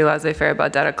tend to be pretty laissez-faire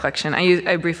about data collection.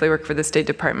 I briefly worked for the State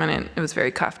Department and it was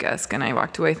very Kafkaesque, and I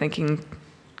walked away thinking,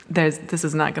 this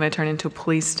is not going to turn into a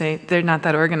police state. They're not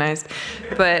that organized.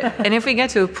 And if we get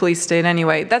to a police state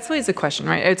anyway, that's always a question,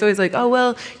 right? It's always like, oh,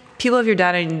 well, people have your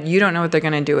data and you don't know what they're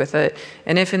going to do with it.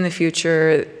 And if in the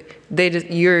future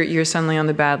you're suddenly on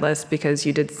the bad list because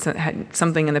you did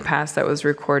something in the past that was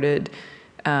recorded,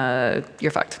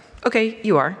 you're fucked. Okay,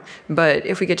 you are. But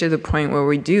if we get to the point where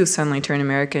we do suddenly turn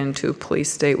America into a police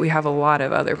state, we have a lot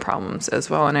of other problems as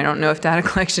well. And I don't know if data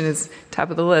collection is top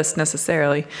of the list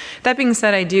necessarily. That being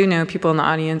said, I do know people in the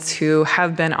audience who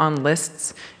have been on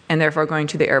lists and therefore going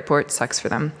to the airport sucks for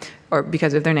them, or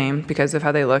because of their name, because of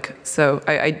how they look. So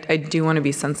I do want to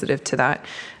be sensitive to that.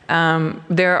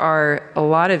 There are a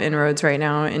lot of inroads right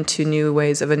now into new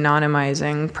ways of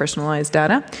anonymizing personalized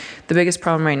data. The biggest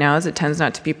problem right now is it tends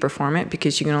not to be performant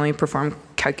because you can only perform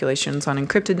calculations on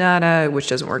encrypted data, which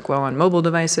doesn't work well on mobile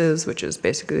devices, which is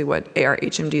basically what AR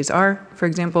HMDs are, for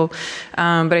example.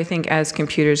 But I think as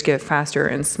computers get faster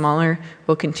and smaller,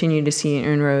 we'll continue to see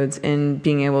inroads in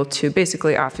being able to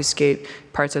basically obfuscate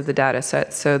parts of the data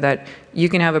set so that you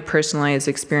can have a personalized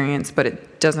experience, but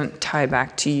it doesn't tie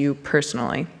back to you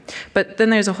personally. But then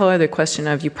there's a whole other question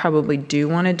of you probably do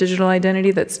want a digital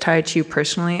identity that's tied to you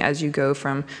personally as you go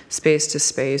from space to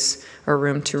space or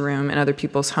room to room in other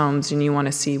people's homes, and you want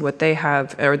to see what they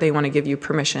have, or they want to give you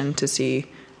permission to see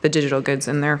the digital goods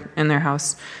in their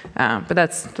house. But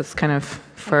that's kind of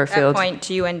far afield. At that point,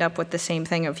 do you end up with the same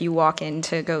thing if you walk in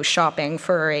to go shopping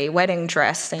for a wedding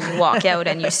dress and you walk out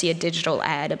and you see a digital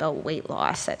ad about weight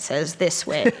loss that says this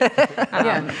way?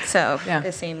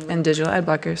 The same. And digital ad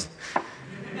blockers.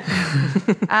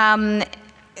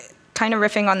 Kind of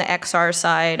riffing on the XR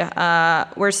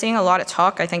side, we're seeing a lot of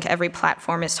talk. I think every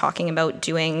platform is talking about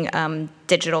doing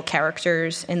digital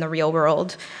characters in the real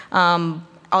world.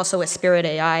 Also with Spirit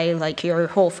AI, like your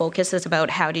whole focus is about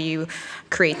how do you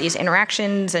create these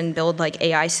interactions and build like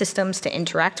AI systems to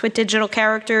interact with digital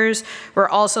characters. We're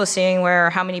also seeing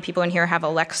how many people in here have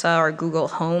Alexa or Google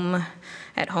Home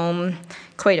at home,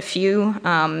 quite a few,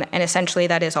 and essentially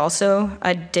that is also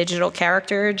a digital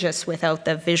character, just without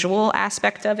the visual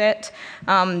aspect of it.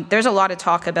 There's a lot of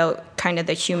talk about kind of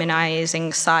the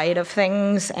humanizing side of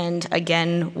things, and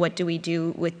again, what do we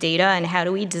do with data, and how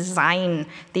do we design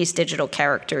these digital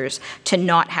characters to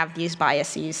not have these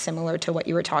biases similar to what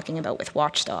you were talking about with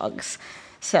watchdogs?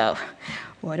 So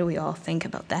what do we all think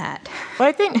about that? Well,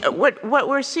 I think what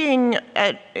we're seeing,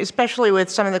 especially with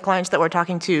some of the clients that we're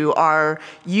talking to, are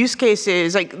use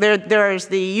cases, like there's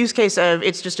the use case of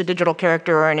it's just a digital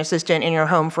character or an assistant in your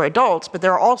home for adults, but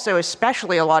there are also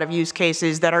especially a lot of use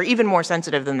cases that are even more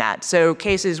sensitive than that. So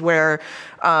cases where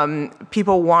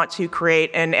people want to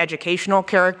create an educational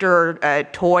character, a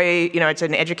toy, it's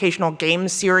an educational game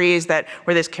series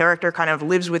where this character kind of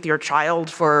lives with your child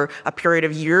for a period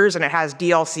of years, and it has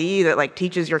DLC that like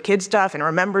teaches your kid stuff and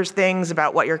remembers things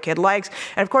about what your kid likes.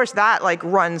 And of course that like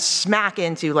runs smack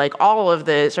into like all of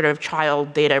the sort of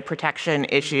child data protection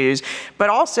issues, but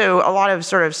also a lot of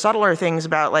sort of subtler things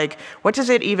about like, what does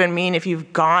it even mean if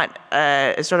you've got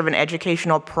a sort of an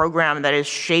educational program that is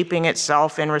shaping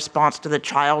itself in response to the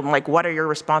child, and like what are your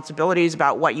responsibilities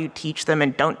about what you teach them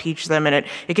and don't teach them, and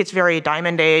it gets very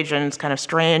Diamond Age and it's kind of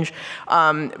strange,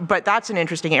 but that's an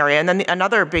interesting area. And then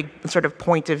another big sort of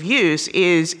point of use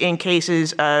is in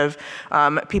cases of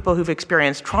people who've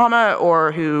experienced trauma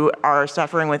or who are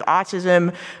suffering with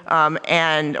autism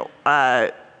and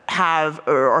have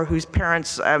or whose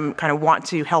parents kind of want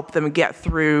to help them get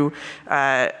through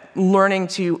learning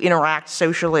to interact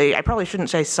socially. I probably shouldn't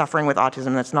say suffering with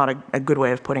autism, that's not a good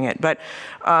way of putting it. But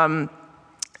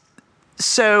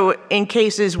so in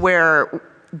cases where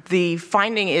the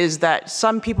finding is that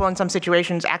some people in some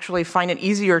situations actually find it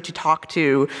easier to talk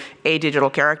to a digital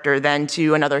character than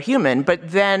to another human.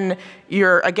 But then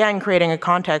you're, again, creating a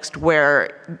context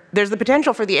where there's the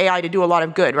potential for the AI to do a lot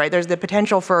of good, right? There's the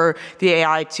potential for the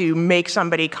AI to make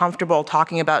somebody comfortable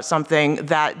talking about something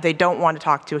that they don't want to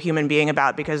talk to a human being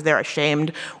about because they're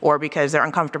ashamed or because they're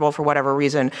uncomfortable for whatever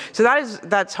reason. So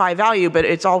that's high value, but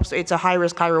it's a high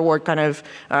risk, high reward kind of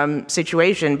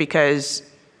situation because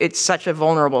it's such a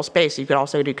vulnerable space. You could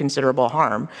also do considerable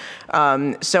harm.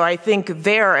 So I think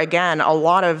there, again, a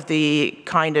lot of the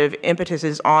kind of impetus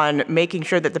is on making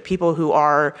sure that the people who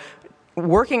are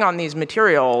working on these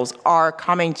materials are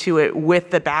coming to it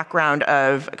with the background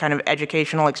of kind of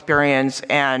educational experience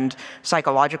and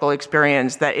psychological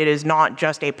experience, that it is not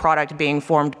just a product being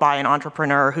formed by an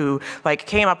entrepreneur who like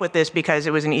came up with this because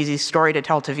it was an easy story to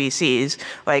tell to VCs.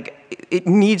 Like it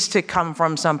needs to come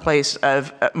from some place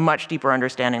of much deeper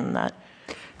understanding than that.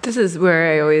 This is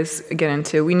where I always get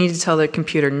into, we need to tell the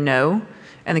computer no,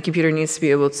 and the computer needs to be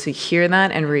able to hear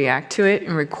that and react to it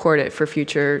and record it for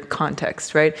future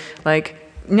context, right? Like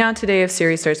now today, if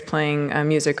Siri starts playing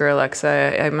music or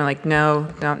Alexa, I'm like,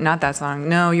 no, not that song.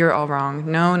 No, you're all wrong.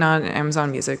 No, not Amazon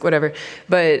Music, whatever.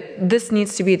 But this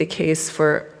needs to be the case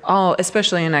for all,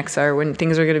 especially in XR, when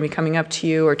things are going to be coming up to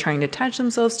you or trying to attach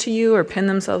themselves to you or pin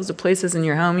themselves to places in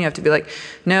your home. You have to be like,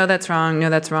 no, that's wrong. No,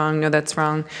 that's wrong. No, that's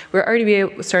wrong. We're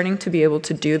already starting to be able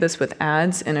to do this with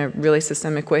ads in a really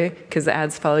systemic way because the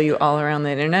ads follow you all around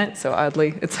the internet. So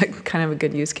oddly, it's like kind of a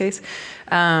good use case.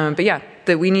 But yeah,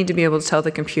 that we need to be able to tell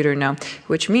the computer no,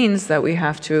 which means that we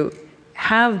have to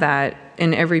have that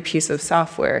in every piece of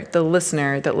software, the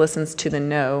listener that listens to the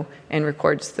no and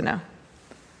records the no.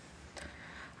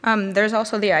 There's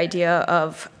also the idea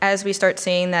of, as we start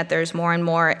seeing that there's more and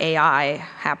more AI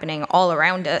happening all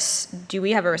around us, do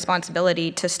we have a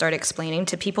responsibility to start explaining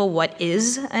to people what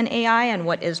is an AI and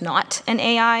what is not an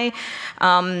AI?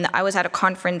 I was at a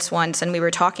conference once and we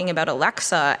were talking about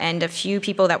Alexa, and a few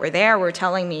people that were there were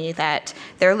telling me that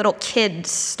their little kids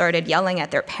started yelling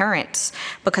at their parents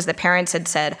because the parents had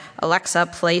said, Alexa,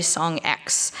 play song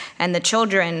X. And the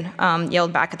children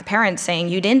yelled back at the parents saying,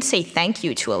 you didn't say thank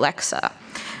you to Alexa.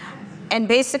 And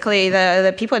basically,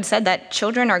 the people had said that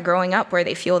children are growing up where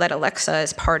they feel that Alexa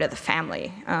is part of the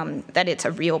family, that it's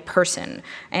a real person.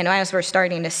 And as we're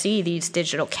starting to see these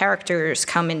digital characters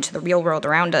come into the real world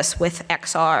around us with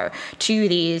XR, to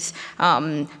these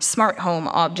smart home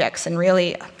objects and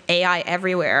really AI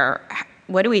everywhere,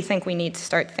 what do we think we need to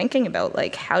start thinking about?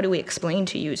 Like, how do we explain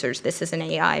to users this is an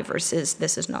AI versus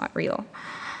this is not real?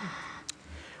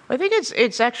 I think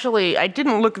it's actually, I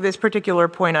didn't look this particular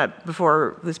point up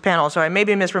before this panel, so I may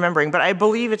be misremembering, but I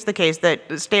believe it's the case that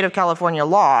the state of California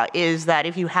law is that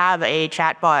if you have a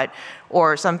chatbot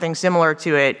or something similar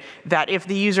to it, that if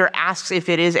the user asks if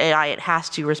it is AI, it has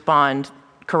to respond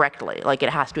correctly. Like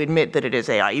it has to admit that it is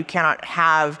AI. You cannot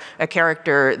have a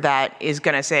character that is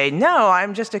going to say, no,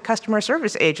 I'm just a customer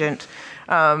service agent.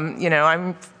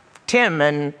 I'm Tim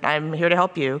and I'm here to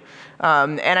help you.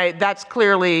 That's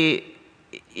clearly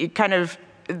kind of,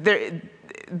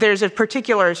 there's a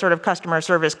particular sort of customer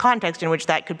service context in which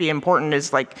that could be important,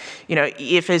 is like,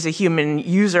 if as a human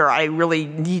user, I really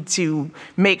need to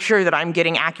make sure that I'm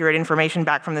getting accurate information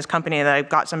back from this company, that I've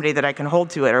got somebody that I can hold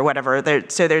to it or whatever.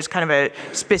 So there's kind of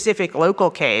a specific local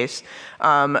case.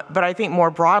 But I think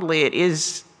more broadly, it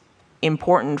is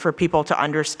important for people to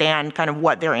understand kind of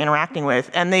what they're interacting with.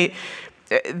 And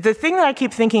the thing that I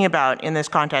keep thinking about in this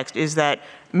context is that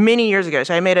many years ago,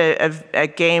 so I made a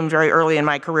game very early in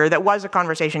my career that was a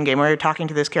conversation game where you're talking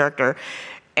to this character.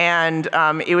 And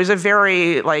it was a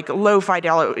very low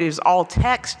fidelity, it was all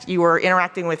text. You were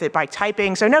interacting with it by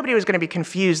typing, so nobody was going to be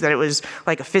confused that it was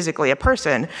physically a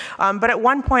person. But at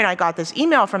one point I got this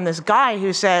email from this guy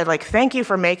who said, thank you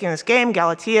for making this game,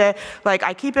 Aleissia.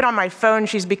 I keep it on my phone,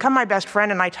 she's become my best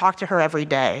friend and I talk to her every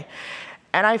day.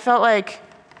 And I felt like,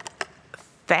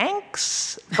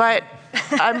 thanks, but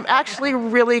I'm actually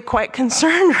really quite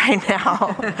concerned right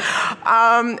now.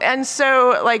 And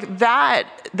so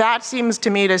that seems to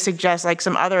me to suggest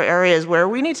some other areas where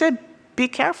we need to be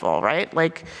careful, right?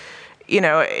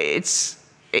 Is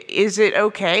it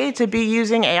okay to be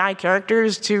using AI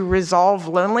characters to resolve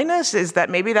loneliness? Is that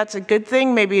maybe that's a good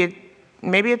thing? Maybe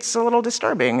it's a little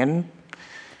disturbing. And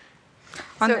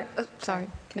sorry.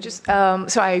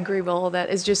 So I agree with all that.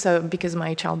 It's just because of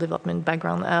my child development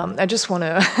background. I just want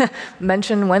to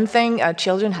mention one thing.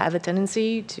 Children have a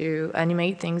tendency to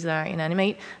animate things that are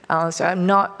inanimate. So I'm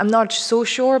not so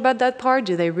sure about that part.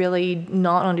 Do they really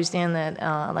not understand that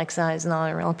Alexa is not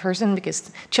a real person?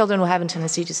 Because children will have a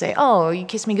tendency to say, "Oh, you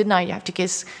kiss me goodnight. You have to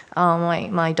kiss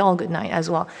my doll goodnight as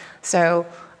well." So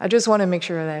I just want to make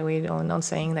sure that we are not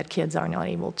saying that kids are not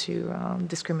able to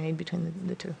discriminate between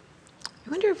the two. I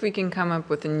wonder if we can come up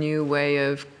with a new way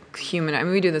of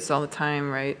we do this all the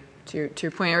time, right? To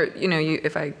your point, or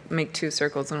if I make two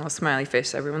circles and a smiley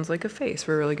face, everyone's like a face.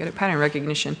 We're really good at pattern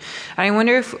recognition. And I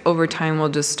wonder if over time we'll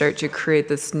just start to create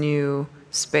this new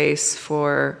space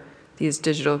for these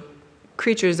digital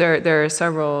creatures. There are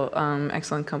several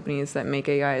excellent companies that make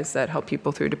AIs that help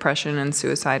people through depression and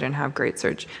suicide and have great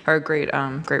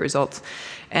great results.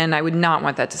 And I would not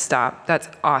want that to stop. That's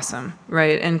awesome,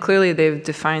 right? And clearly they've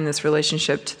defined this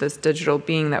relationship to this digital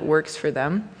being that works for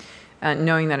them,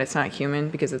 knowing that it's not human,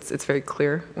 because it's very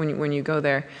clear when you go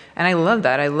there. And I love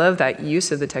that. I love that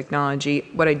use of the technology.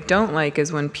 What I don't like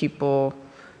is when people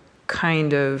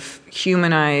kind of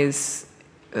humanize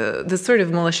this sort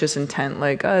of malicious intent,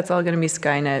 it's all going to be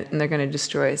Skynet and they're going to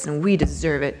destroy us and we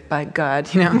deserve it, by God,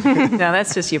 No,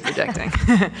 that's just you projecting.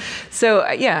 So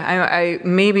I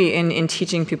maybe in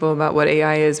teaching people about what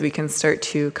AI is, we can start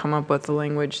to come up with a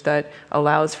language that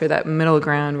allows for that middle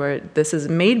ground where this is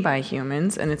made by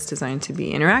humans and it's designed to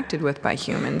be interacted with by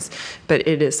humans, but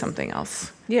it is something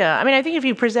else. Yeah, I think if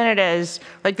you present it as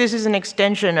this is an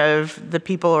extension of the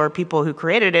people who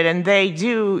created it, and they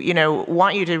do,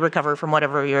 want you to recover from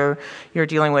whatever you're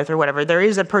dealing with or whatever. There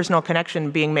is a personal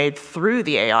connection being made through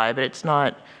the AI, but it's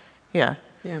not. Yeah.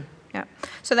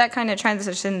 So that kind of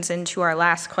transitions into our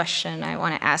last question I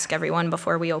want to ask everyone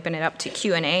before we open it up to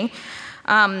Q&A.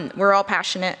 We're all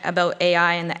passionate about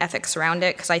AI and the ethics around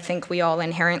it because I think we all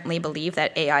inherently believe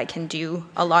that AI can do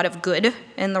a lot of good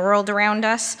in the world around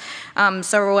us.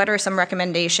 So what are some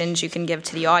recommendations you can give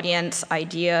to the audience,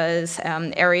 ideas,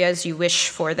 areas you wish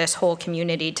for this whole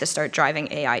community to start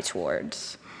driving AI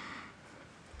towards?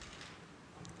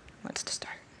 What's to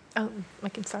start? Oh, I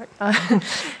can start.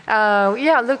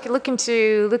 Look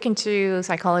into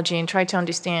psychology and try to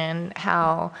understand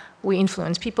how we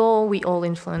influence people. We all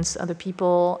influence other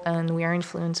people, and we are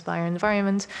influenced by our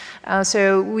environment.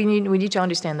 So we need to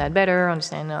understand that better,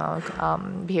 understand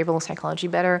behavioral psychology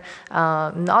better,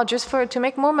 not just to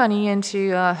make more money and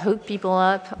to hook people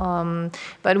up,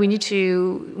 but we need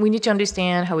to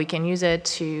understand how we can use it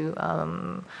to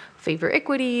favor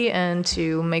equity and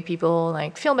to make people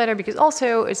feel better, because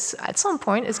also it's at some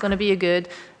point it's going to be a good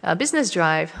business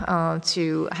drive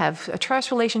to have a trust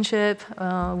relationship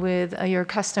with your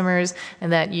customers,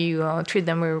 and that you treat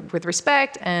them with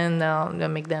respect and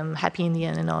make them happy in the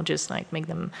end, and not just make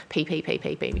them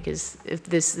pay, because if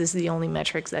this is the only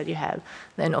metrics that you have,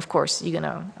 then of course you're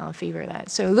gonna favor that.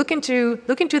 So look into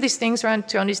these things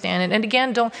to understand it. And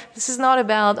again, this is not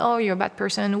about, oh, you're a bad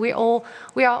person. We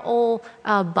are all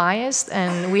biased,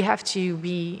 and we have to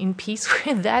be in peace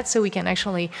with that so we can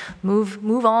actually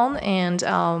move on and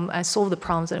solve the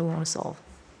problems that we want to solve.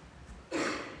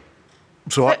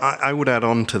 So I would add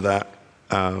on to that,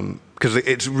 because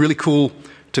it's really cool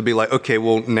to be okay,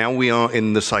 well, now we are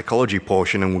in the psychology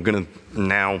portion and we're going to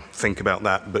now think about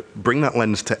that, but bring that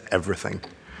lens to everything.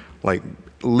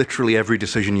 Literally every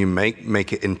decision you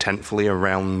make it intentfully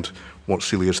around what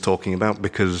Celia's talking about,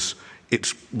 because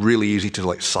it's really easy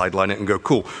to sideline it and go,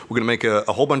 cool, we're going to make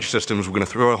a whole bunch of systems, we're going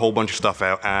to throw a whole bunch of stuff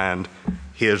out, and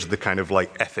here's the kind of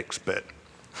ethics bit.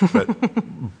 But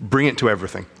bring it to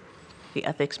everything. The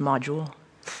ethics module.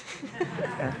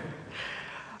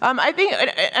 I think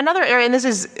another area, and this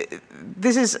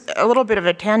is a little bit of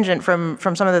a tangent from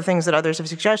some of the things that others have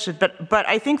suggested, but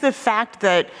I think the fact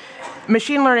that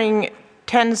machine learning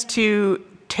tends to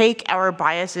take our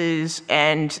biases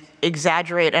and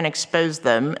exaggerate and expose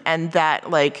them, and that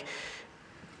like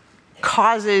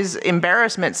causes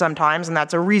embarrassment sometimes, and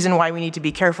that's a reason why we need to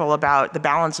be careful about the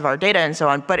balance of our data and so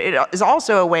on. But it is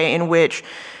also a way in which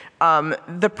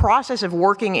the process of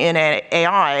working in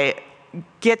AI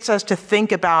gets us to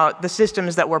think about the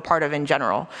systems that we're part of in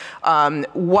general.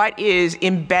 What is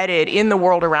embedded in the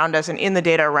world around us and in the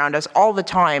data around us all the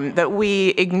time that we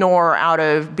ignore out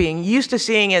of being used to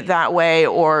seeing it that way,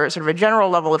 or sort of a general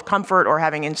level of comfort, or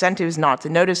having incentives not to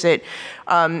notice it.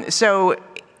 So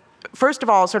first of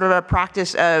all, sort of a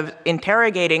practice of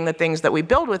interrogating the things that we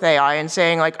build with AI and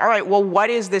saying like, all right, well, what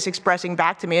is this expressing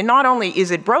back to me? And not only is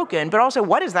it broken, but also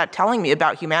what is that telling me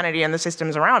about humanity and the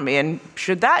systems around me? And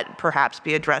should that perhaps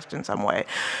be addressed in some way?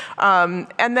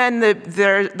 And then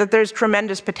there's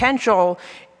tremendous potential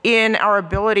in our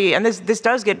ability, and this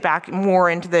does get back more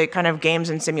into the kind of games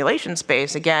and simulation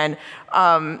space again,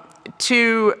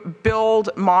 to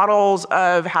build models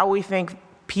of how we think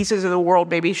pieces of the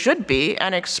world maybe should be,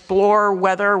 and explore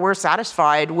whether we're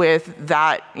satisfied with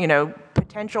that,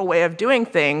 potential way of doing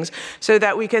things, so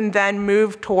that we can then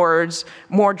move towards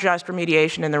more just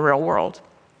remediation in the real world.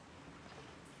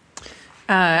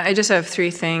 I just have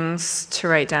 3 things to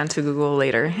write down to Google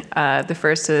later. The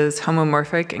first is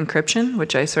homomorphic encryption,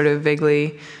 which I sort of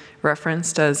vaguely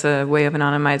referenced as a way of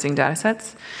anonymizing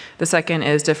datasets. The second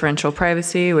is differential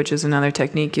privacy, which is another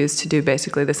technique used to do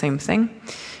basically the same thing.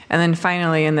 And then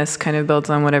finally, and this kind of builds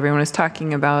on what everyone is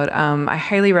talking about, I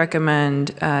highly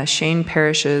recommend Shane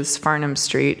Parrish's Farnham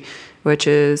Street, which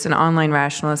is an online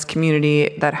rationalist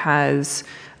community that has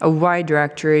a wide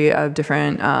directory of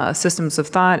different systems of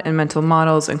thought and mental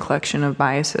models and collection of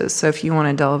biases. So if you want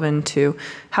to delve into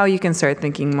how you can start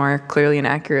thinking more clearly and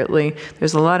accurately,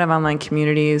 there's a lot of online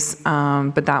communities,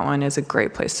 but that one is a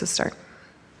great place to start.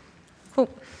 Cool.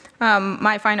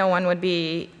 My final one would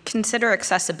be consider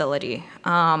accessibility.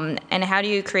 And how do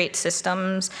you create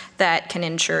systems that can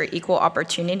ensure equal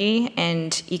opportunity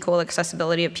and equal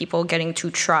accessibility of people getting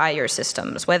to try your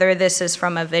systems? Whether this is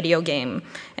from a video game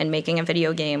and making a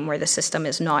video game where the system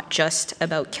is not just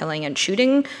about killing and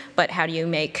shooting, but how do you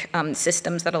make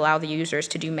systems that allow the users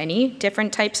to do many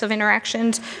different types of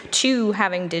interactions, to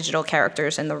having digital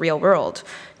characters in the real world.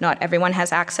 Not everyone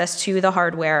has access to the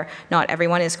hardware. Not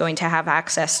everyone is going to have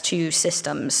access to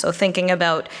systems. So thinking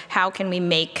about how can we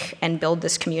make and build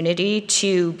this community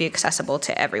to be accessible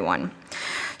to everyone.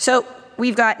 So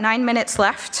we've got 9 minutes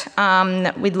left.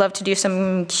 We'd love to do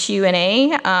some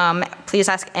Q&A. Please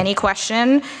ask any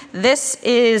question. This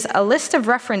is a list of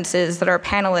references that our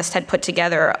panelists had put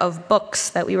together of books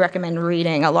that we recommend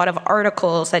reading, a lot of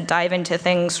articles that dive into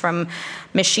things from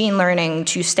machine learning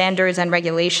to standards and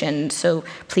regulations. So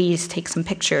please take some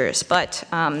pictures, but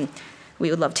we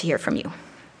would love to hear from you.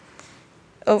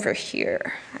 Over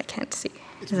here, I can't see.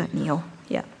 Is that Neil?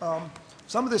 Yeah.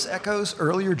 Some of this echoes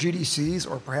earlier GDCs,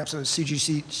 or perhaps it was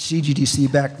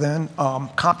CGDC back then.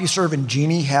 CompuServe and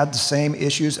Genie had the same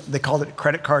issues. They called it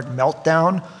credit card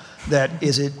meltdown. That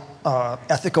is it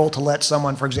ethical to let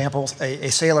someone, for example, a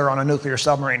sailor on a nuclear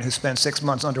submarine who spent 6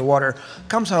 months underwater,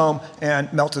 comes home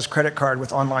and melts his credit card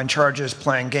with online charges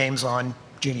playing games on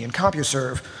Genie and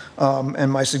CompuServe.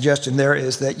 And my suggestion there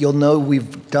is that you'll know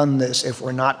we've done this if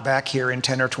we're not back here in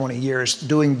 10 or 20 years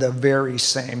doing the very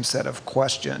same set of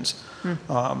questions.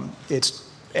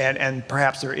 And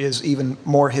perhaps there is even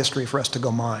more history for us to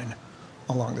go mine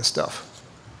along this stuff.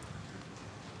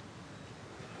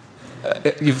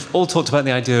 You've all talked about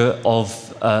the idea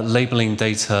of labeling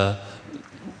data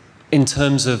in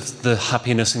terms of the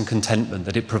happiness and contentment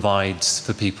that it provides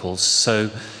for people.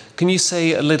 So can you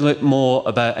say a little bit more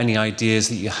about any ideas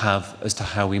that you have as to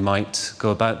how we might go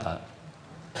about that?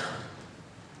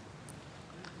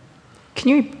 Can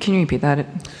you repeat that?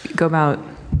 Go about.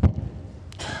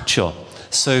 Sure.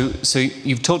 So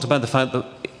you've talked about the fact that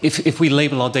if we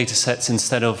label our data sets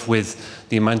instead of with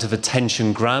the amount of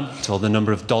attention grabbed or the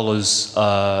number of dollars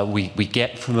we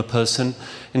get from a person,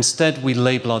 instead we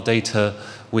label our data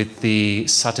with the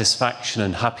satisfaction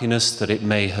and happiness that it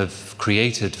may have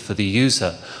created for the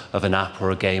user of an app or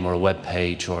a game or a web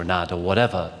page or an ad or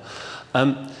whatever.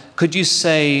 Could you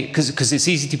say, because it's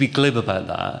easy to be glib about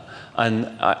that, and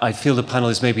I feel the panel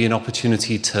is maybe an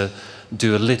opportunity to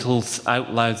do a little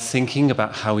out loud thinking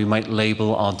about how we might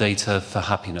label our data for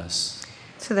happiness.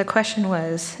 So the question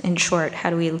was, in short, how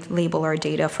do we label our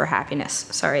data for happiness?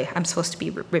 Sorry, I'm supposed to be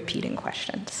repeating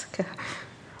questions.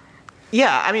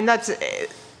 Yeah, I mean, that's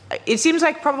it seems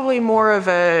like probably more of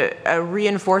a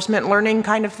reinforcement learning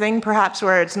kind of thing, perhaps,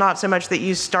 where it's not so much that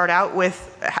you start out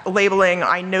with labeling,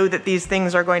 I know that these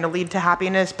things are going to lead to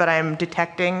happiness, but I'm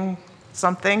detecting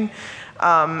something.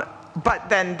 But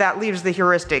then that leaves the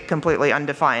heuristic completely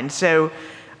undefined. So,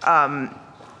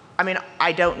 I mean,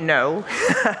 I don't know,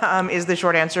 is the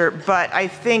short answer, but I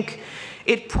think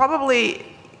it probably,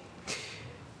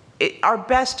 our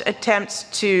best attempts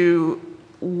to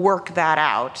work that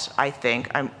out, I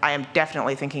think, I am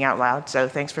definitely thinking out loud, so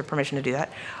thanks for permission to do that.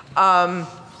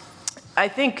 I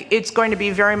think it's going to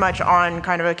be very much on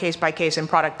kind of a case-by-case and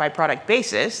product-by-product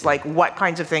basis, like what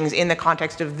kinds of things in the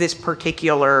context of this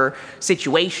particular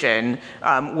situation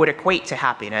would equate to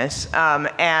happiness.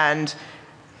 And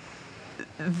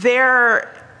there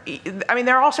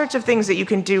are all sorts of things that you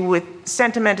can do with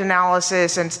sentiment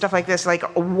analysis and stuff like this, like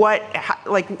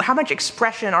how much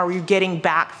expression are you getting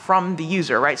back from the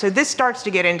user, right? So this starts to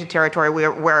get into territory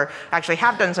where I actually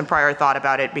have done some prior thought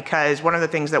about it, because one of the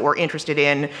things that we're interested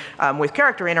in with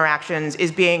character interactions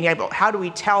is being able, how do we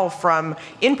tell from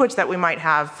inputs that we might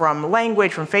have from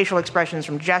language, from facial expressions,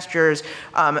 from gestures,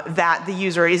 that the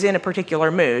user is in a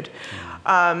particular mood.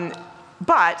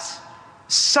 But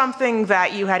something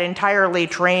that you had entirely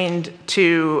trained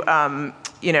to,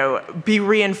 be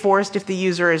reinforced if the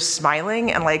user is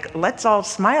smiling, and like, let's all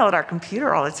smile at our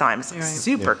computer all the time. It's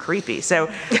super creepy. So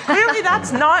clearly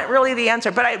that's not really the answer.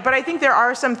 But I think there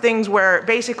are some things where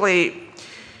basically,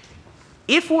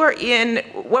 if we're in,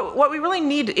 what we really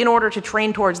need in order to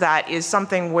train towards that is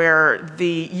something where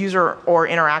the user or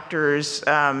interactors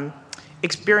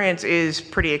experience is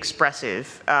pretty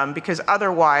expressive, because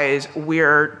otherwise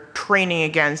we're training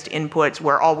against inputs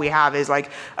where all we have is like,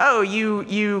 oh,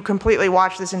 you completely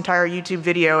watched this entire YouTube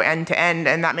video end to end,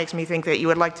 and that makes me think that you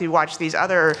would like to watch these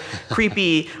other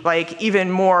creepy, like even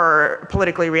more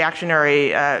politically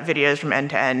reactionary videos from end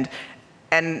to end.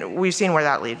 And we've seen where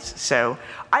that leads. So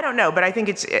I don't know, but I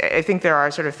think there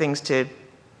are sort of things to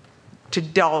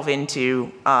delve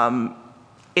into,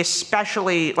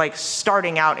 especially like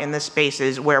starting out in the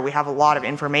spaces where we have a lot of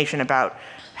information about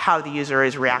how the user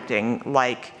is reacting,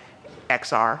 like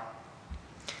XR.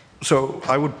 So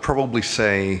I would probably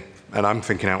say, and I'm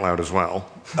thinking out loud as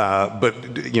well, but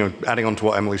adding on to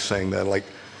what Emily's saying there, like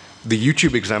the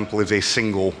YouTube example is a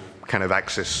single kind of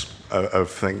axis of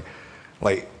thing.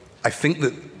 Like, I think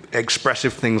that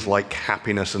expressive things like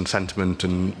happiness and sentiment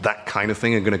and that kind of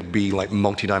thing are going to be like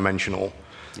multidimensional.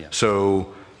 Yeah.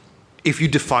 So if you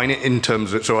define it in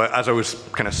terms of, so as I was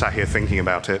kind of sat here thinking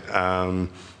about it,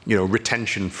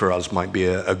 retention for us might be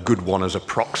a good one as a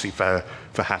proxy for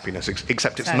happiness,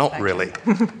 except it's not really.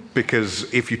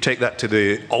 Because if you take that to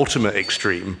the ultimate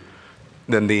extreme,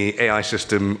 then the AI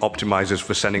system optimizes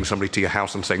for sending somebody to your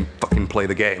house and saying, fucking play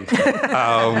the game.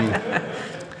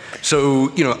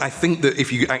 So, I think that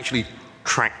if you actually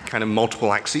track kind of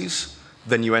multiple axes,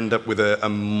 then you end up with a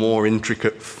more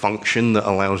intricate function that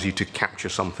allows you to capture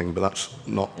something, but that's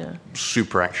not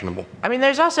super actionable. I mean,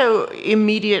 there's also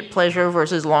immediate pleasure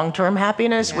versus long-term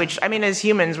happiness, which, as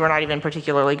humans, we're not even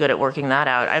particularly good at working that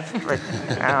out. I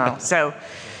don't know. So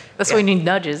that's why we need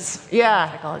nudges.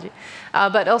 Yeah. Psychology.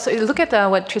 But also, look at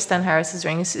what Tristan Harris is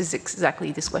doing. This is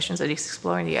exactly these questions that he's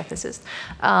exploring, the ethicist.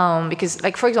 Because,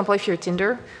 like, for example, if you're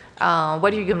Tinder,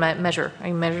 what are you going to measure?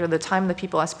 You measure the time that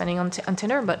people are spending on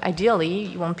Tinder, but ideally,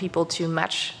 you want people to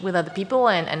match with other people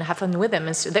and have fun with them,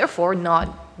 and so therefore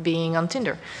not being on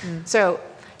Tinder. So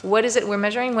what is it we're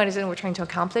measuring? What is it we're trying to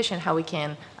accomplish? And how we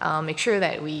can make sure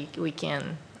that we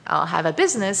can have a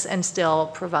business and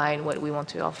still provide what we want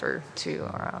to offer to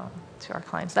our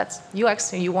clients. That's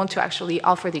UX. You want to actually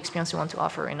offer the experience you want to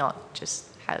offer and not just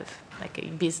have like a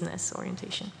business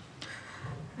orientation.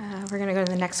 We're going to go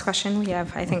to the next question. We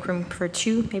have, I think, room for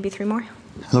 2, maybe 3 more.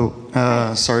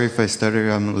 Hello. Sorry if I stutter.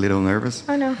 I'm a little nervous.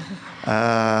 Oh, no.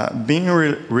 Being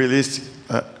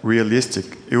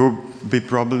realistic, it will be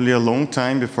probably a long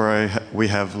time before we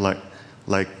have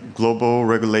like global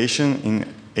regulation in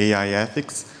AI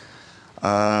ethics.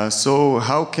 So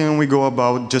how can we go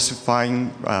about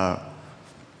justifying,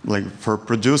 like for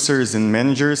producers and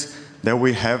managers, that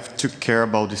we have to care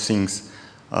about these things?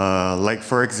 Like,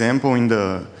 for example, in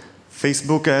the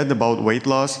Facebook ad about weight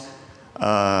loss,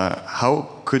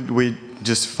 how could we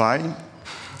justify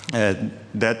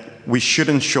that we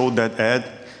shouldn't show that ad,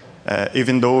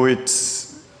 even though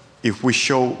if we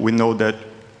show, we know that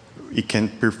it can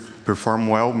perform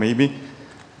well, maybe.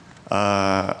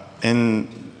 And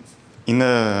in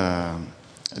a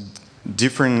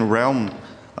different realm,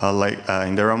 like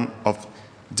in the realm of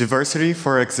diversity,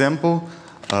 for example,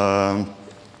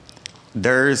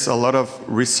 there is a lot of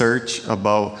research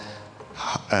about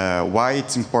why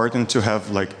it's important to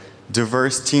have like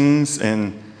diverse teams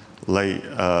and like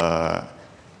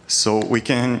so we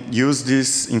can use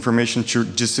this information to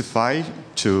justify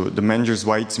to the managers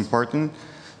why it's important.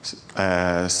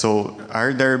 So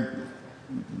are there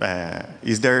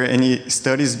is there any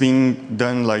studies being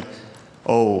done like,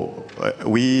 oh,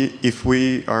 if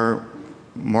we are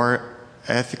more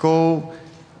ethical,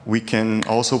 we can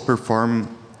also perform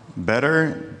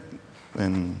better?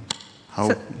 And how?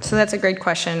 So that's a great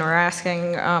question. We're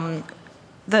asking,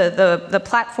 the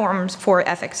platforms for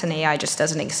ethics and AI just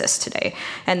doesn't exist today.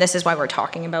 And this is why we're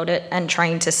talking about it and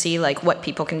trying to see like what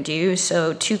people can do.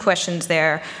 So 2 questions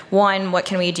there. One, what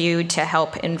can we do to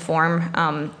help inform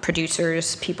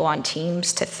producers, people on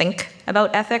teams to think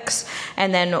about ethics?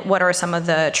 And then what are some of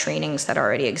the trainings that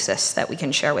already exist that we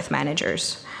can share with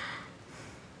managers?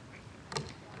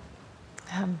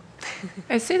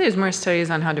 I'd say there's more studies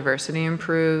on how diversity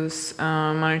improves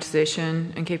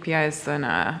monetization and KPIs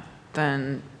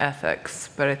than ethics,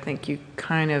 but I think you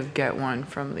kind of get one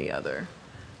from the other,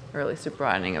 or at least a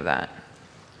broadening of that.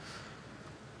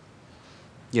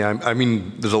 Yeah, I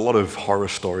mean, there's a lot of horror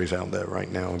stories out there right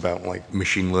now about like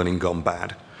machine learning gone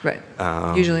bad. Right.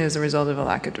 Usually as a result of a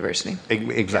lack of diversity.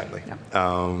 Exactly. Yeah.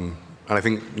 And I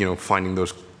think, you know, finding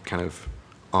those kind of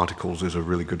articles is a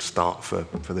really good start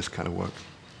for this kind of work.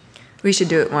 We should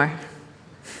do it more.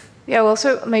 Yeah, well,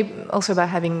 also about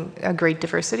having a great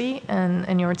diversity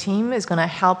in your team is going to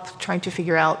help trying to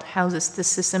figure out how this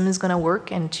system is going to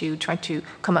work and to try to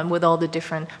come up with all the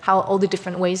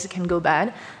different ways it can go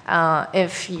bad.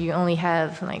 If you only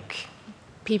have like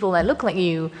people that look like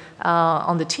you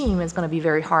on the team, it's going to be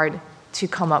very hard to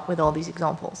come up with all these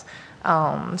examples.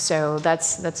 So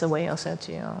that's a way also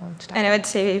to and I would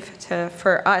say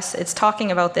for us, it's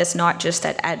talking about this not just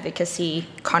at advocacy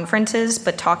conferences,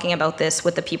 but talking about this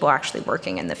with the people actually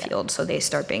working in the field, so they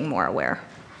start being more aware.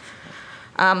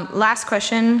 Last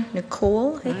question,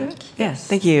 Nicole, I think. Yes,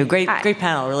 thank you. Great Hi.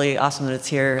 panel. Really awesome that it's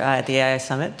here at the AI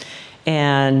Summit.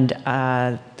 And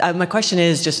my question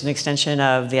is just an extension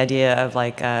of the idea of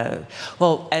like,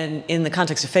 well, and in the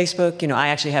context of Facebook, you know, I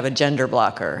actually have a gender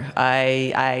blocker.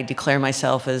 I declare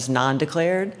myself as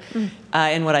non-declared.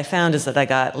 And what I found is that I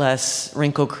got less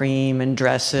wrinkle cream and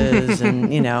dresses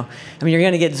and, you know, I mean, you're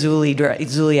going to get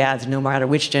Zuli ads no matter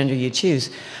which gender you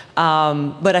choose.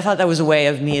 But I thought that was a way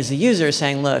of me as a user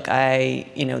saying, look,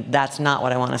 you know, that's not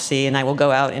what I want to see. And I will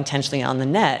go out intentionally on the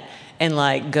net and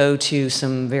like go to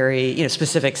some very, you know,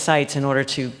 specific sites in order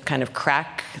to kind of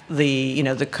crack the, you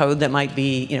know, the code that might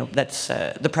be, you know, that's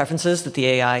the preferences that the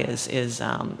AI is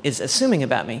assuming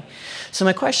about me. So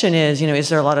my question is, you know, is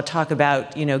there a lot of talk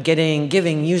about, you know,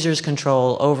 giving users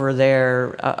control over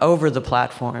over the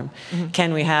platform?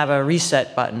 Can we have a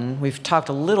reset button? We've talked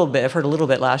a little bit, I've heard a little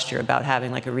bit last year about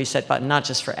having like a reset button, not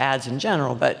just for ads in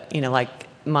general, but, you know, like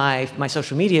my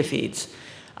social media feeds.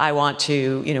 I want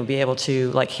to, you know, be able to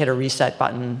like hit a reset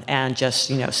button and just,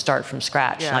 you know, start from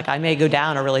scratch. Yeah. Like I may go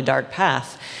down a really dark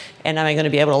path, and am I going to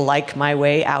be able to like my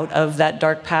way out of that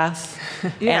dark path?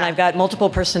 Yeah. And I've got multiple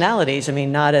personalities. I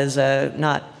mean, not as a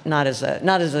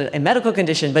medical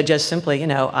condition, but just simply, you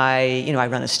know, I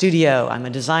run a studio. I'm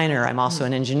a designer. I'm also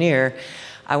an engineer.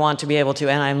 I want to be able to,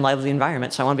 and I'm live the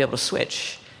environment, so I want to be able to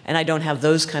switch. And I don't have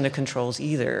those kind of controls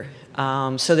either.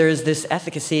 So there's this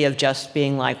efficacy of just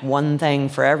being like one thing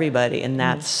for everybody, and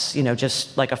that's, you know,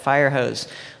 just like a fire hose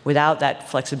without that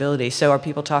flexibility. So are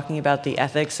people talking about the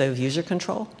ethics of user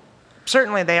control?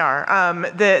 Certainly they are.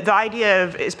 The idea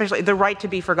of, especially the right to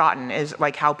be forgotten, is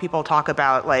like how people talk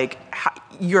about like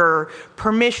your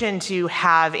permission to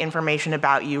have information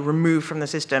about you removed from the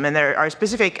system. And there are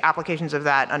specific applications of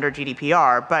that under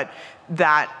GDPR, but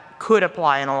that could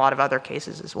apply in a lot of other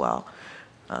cases as well.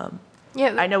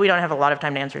 Yeah, I know we don't have a lot of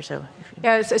time to answer, so.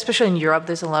 Yeah, especially in Europe,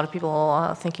 there's a lot of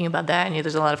people thinking about that, and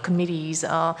there's a lot of committees.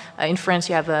 In France,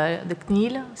 you have the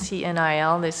CNIL,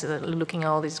 C-N-I-L, that's looking at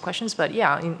all these questions. But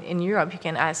yeah, in Europe, you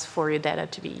can ask for your data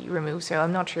to be removed, so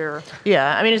I'm not sure.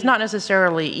 Yeah, I mean, it's not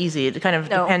necessarily easy. It kind of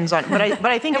depends on, but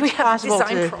I think it's possible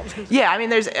to. Problems. Yeah, I mean,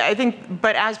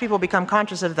 but as people become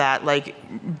conscious of that, like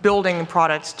building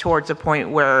products towards a point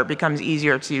where it becomes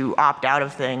easier to opt out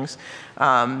of things,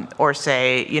 or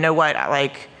say, you know what,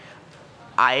 like,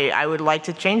 I would like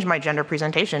to change my gender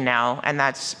presentation now, and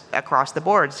that's across the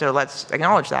board, so let's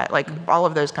acknowledge that, like all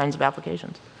of those kinds of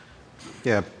applications.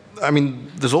 Yeah, I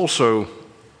mean,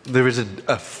 there is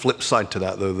a flip side to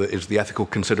that, though, that is the ethical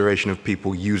consideration of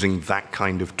people using that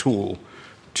kind of tool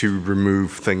to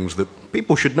remove things that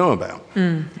people should know about.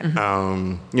 You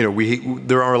know,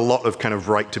 there are a lot of kind of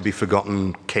right to be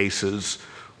forgotten cases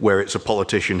where it's a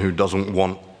politician who doesn't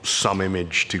want some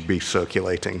image to be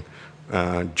circulating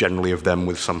generally of them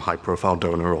with some high-profile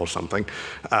donor or something.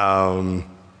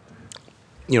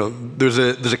 There's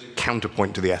a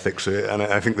counterpoint to the ethics, and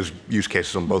I think there's use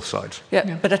cases on both sides.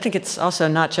 Yeah, but I think it's also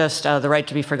not just the right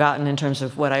to be forgotten in terms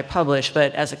of what I publish,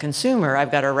 but as a consumer,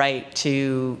 I've got a right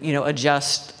to,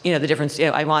 adjust, the difference.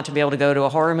 I want to be able to go to a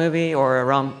horror movie or a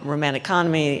romantic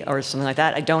comedy or something like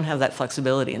that. I don't have that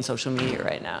flexibility in social media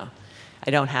right now. I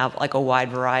don't have like a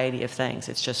wide variety of things.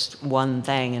 It's just one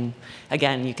thing, and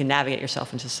again, you can navigate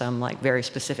yourself into some like very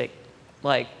specific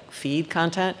feed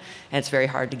content, and it's very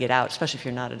hard to get out, especially if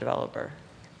you're not a developer.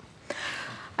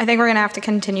 I think we're going to have to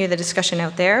continue the discussion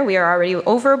out there. We are already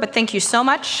over, but thank you so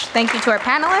much. Thank you to our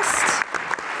panelists.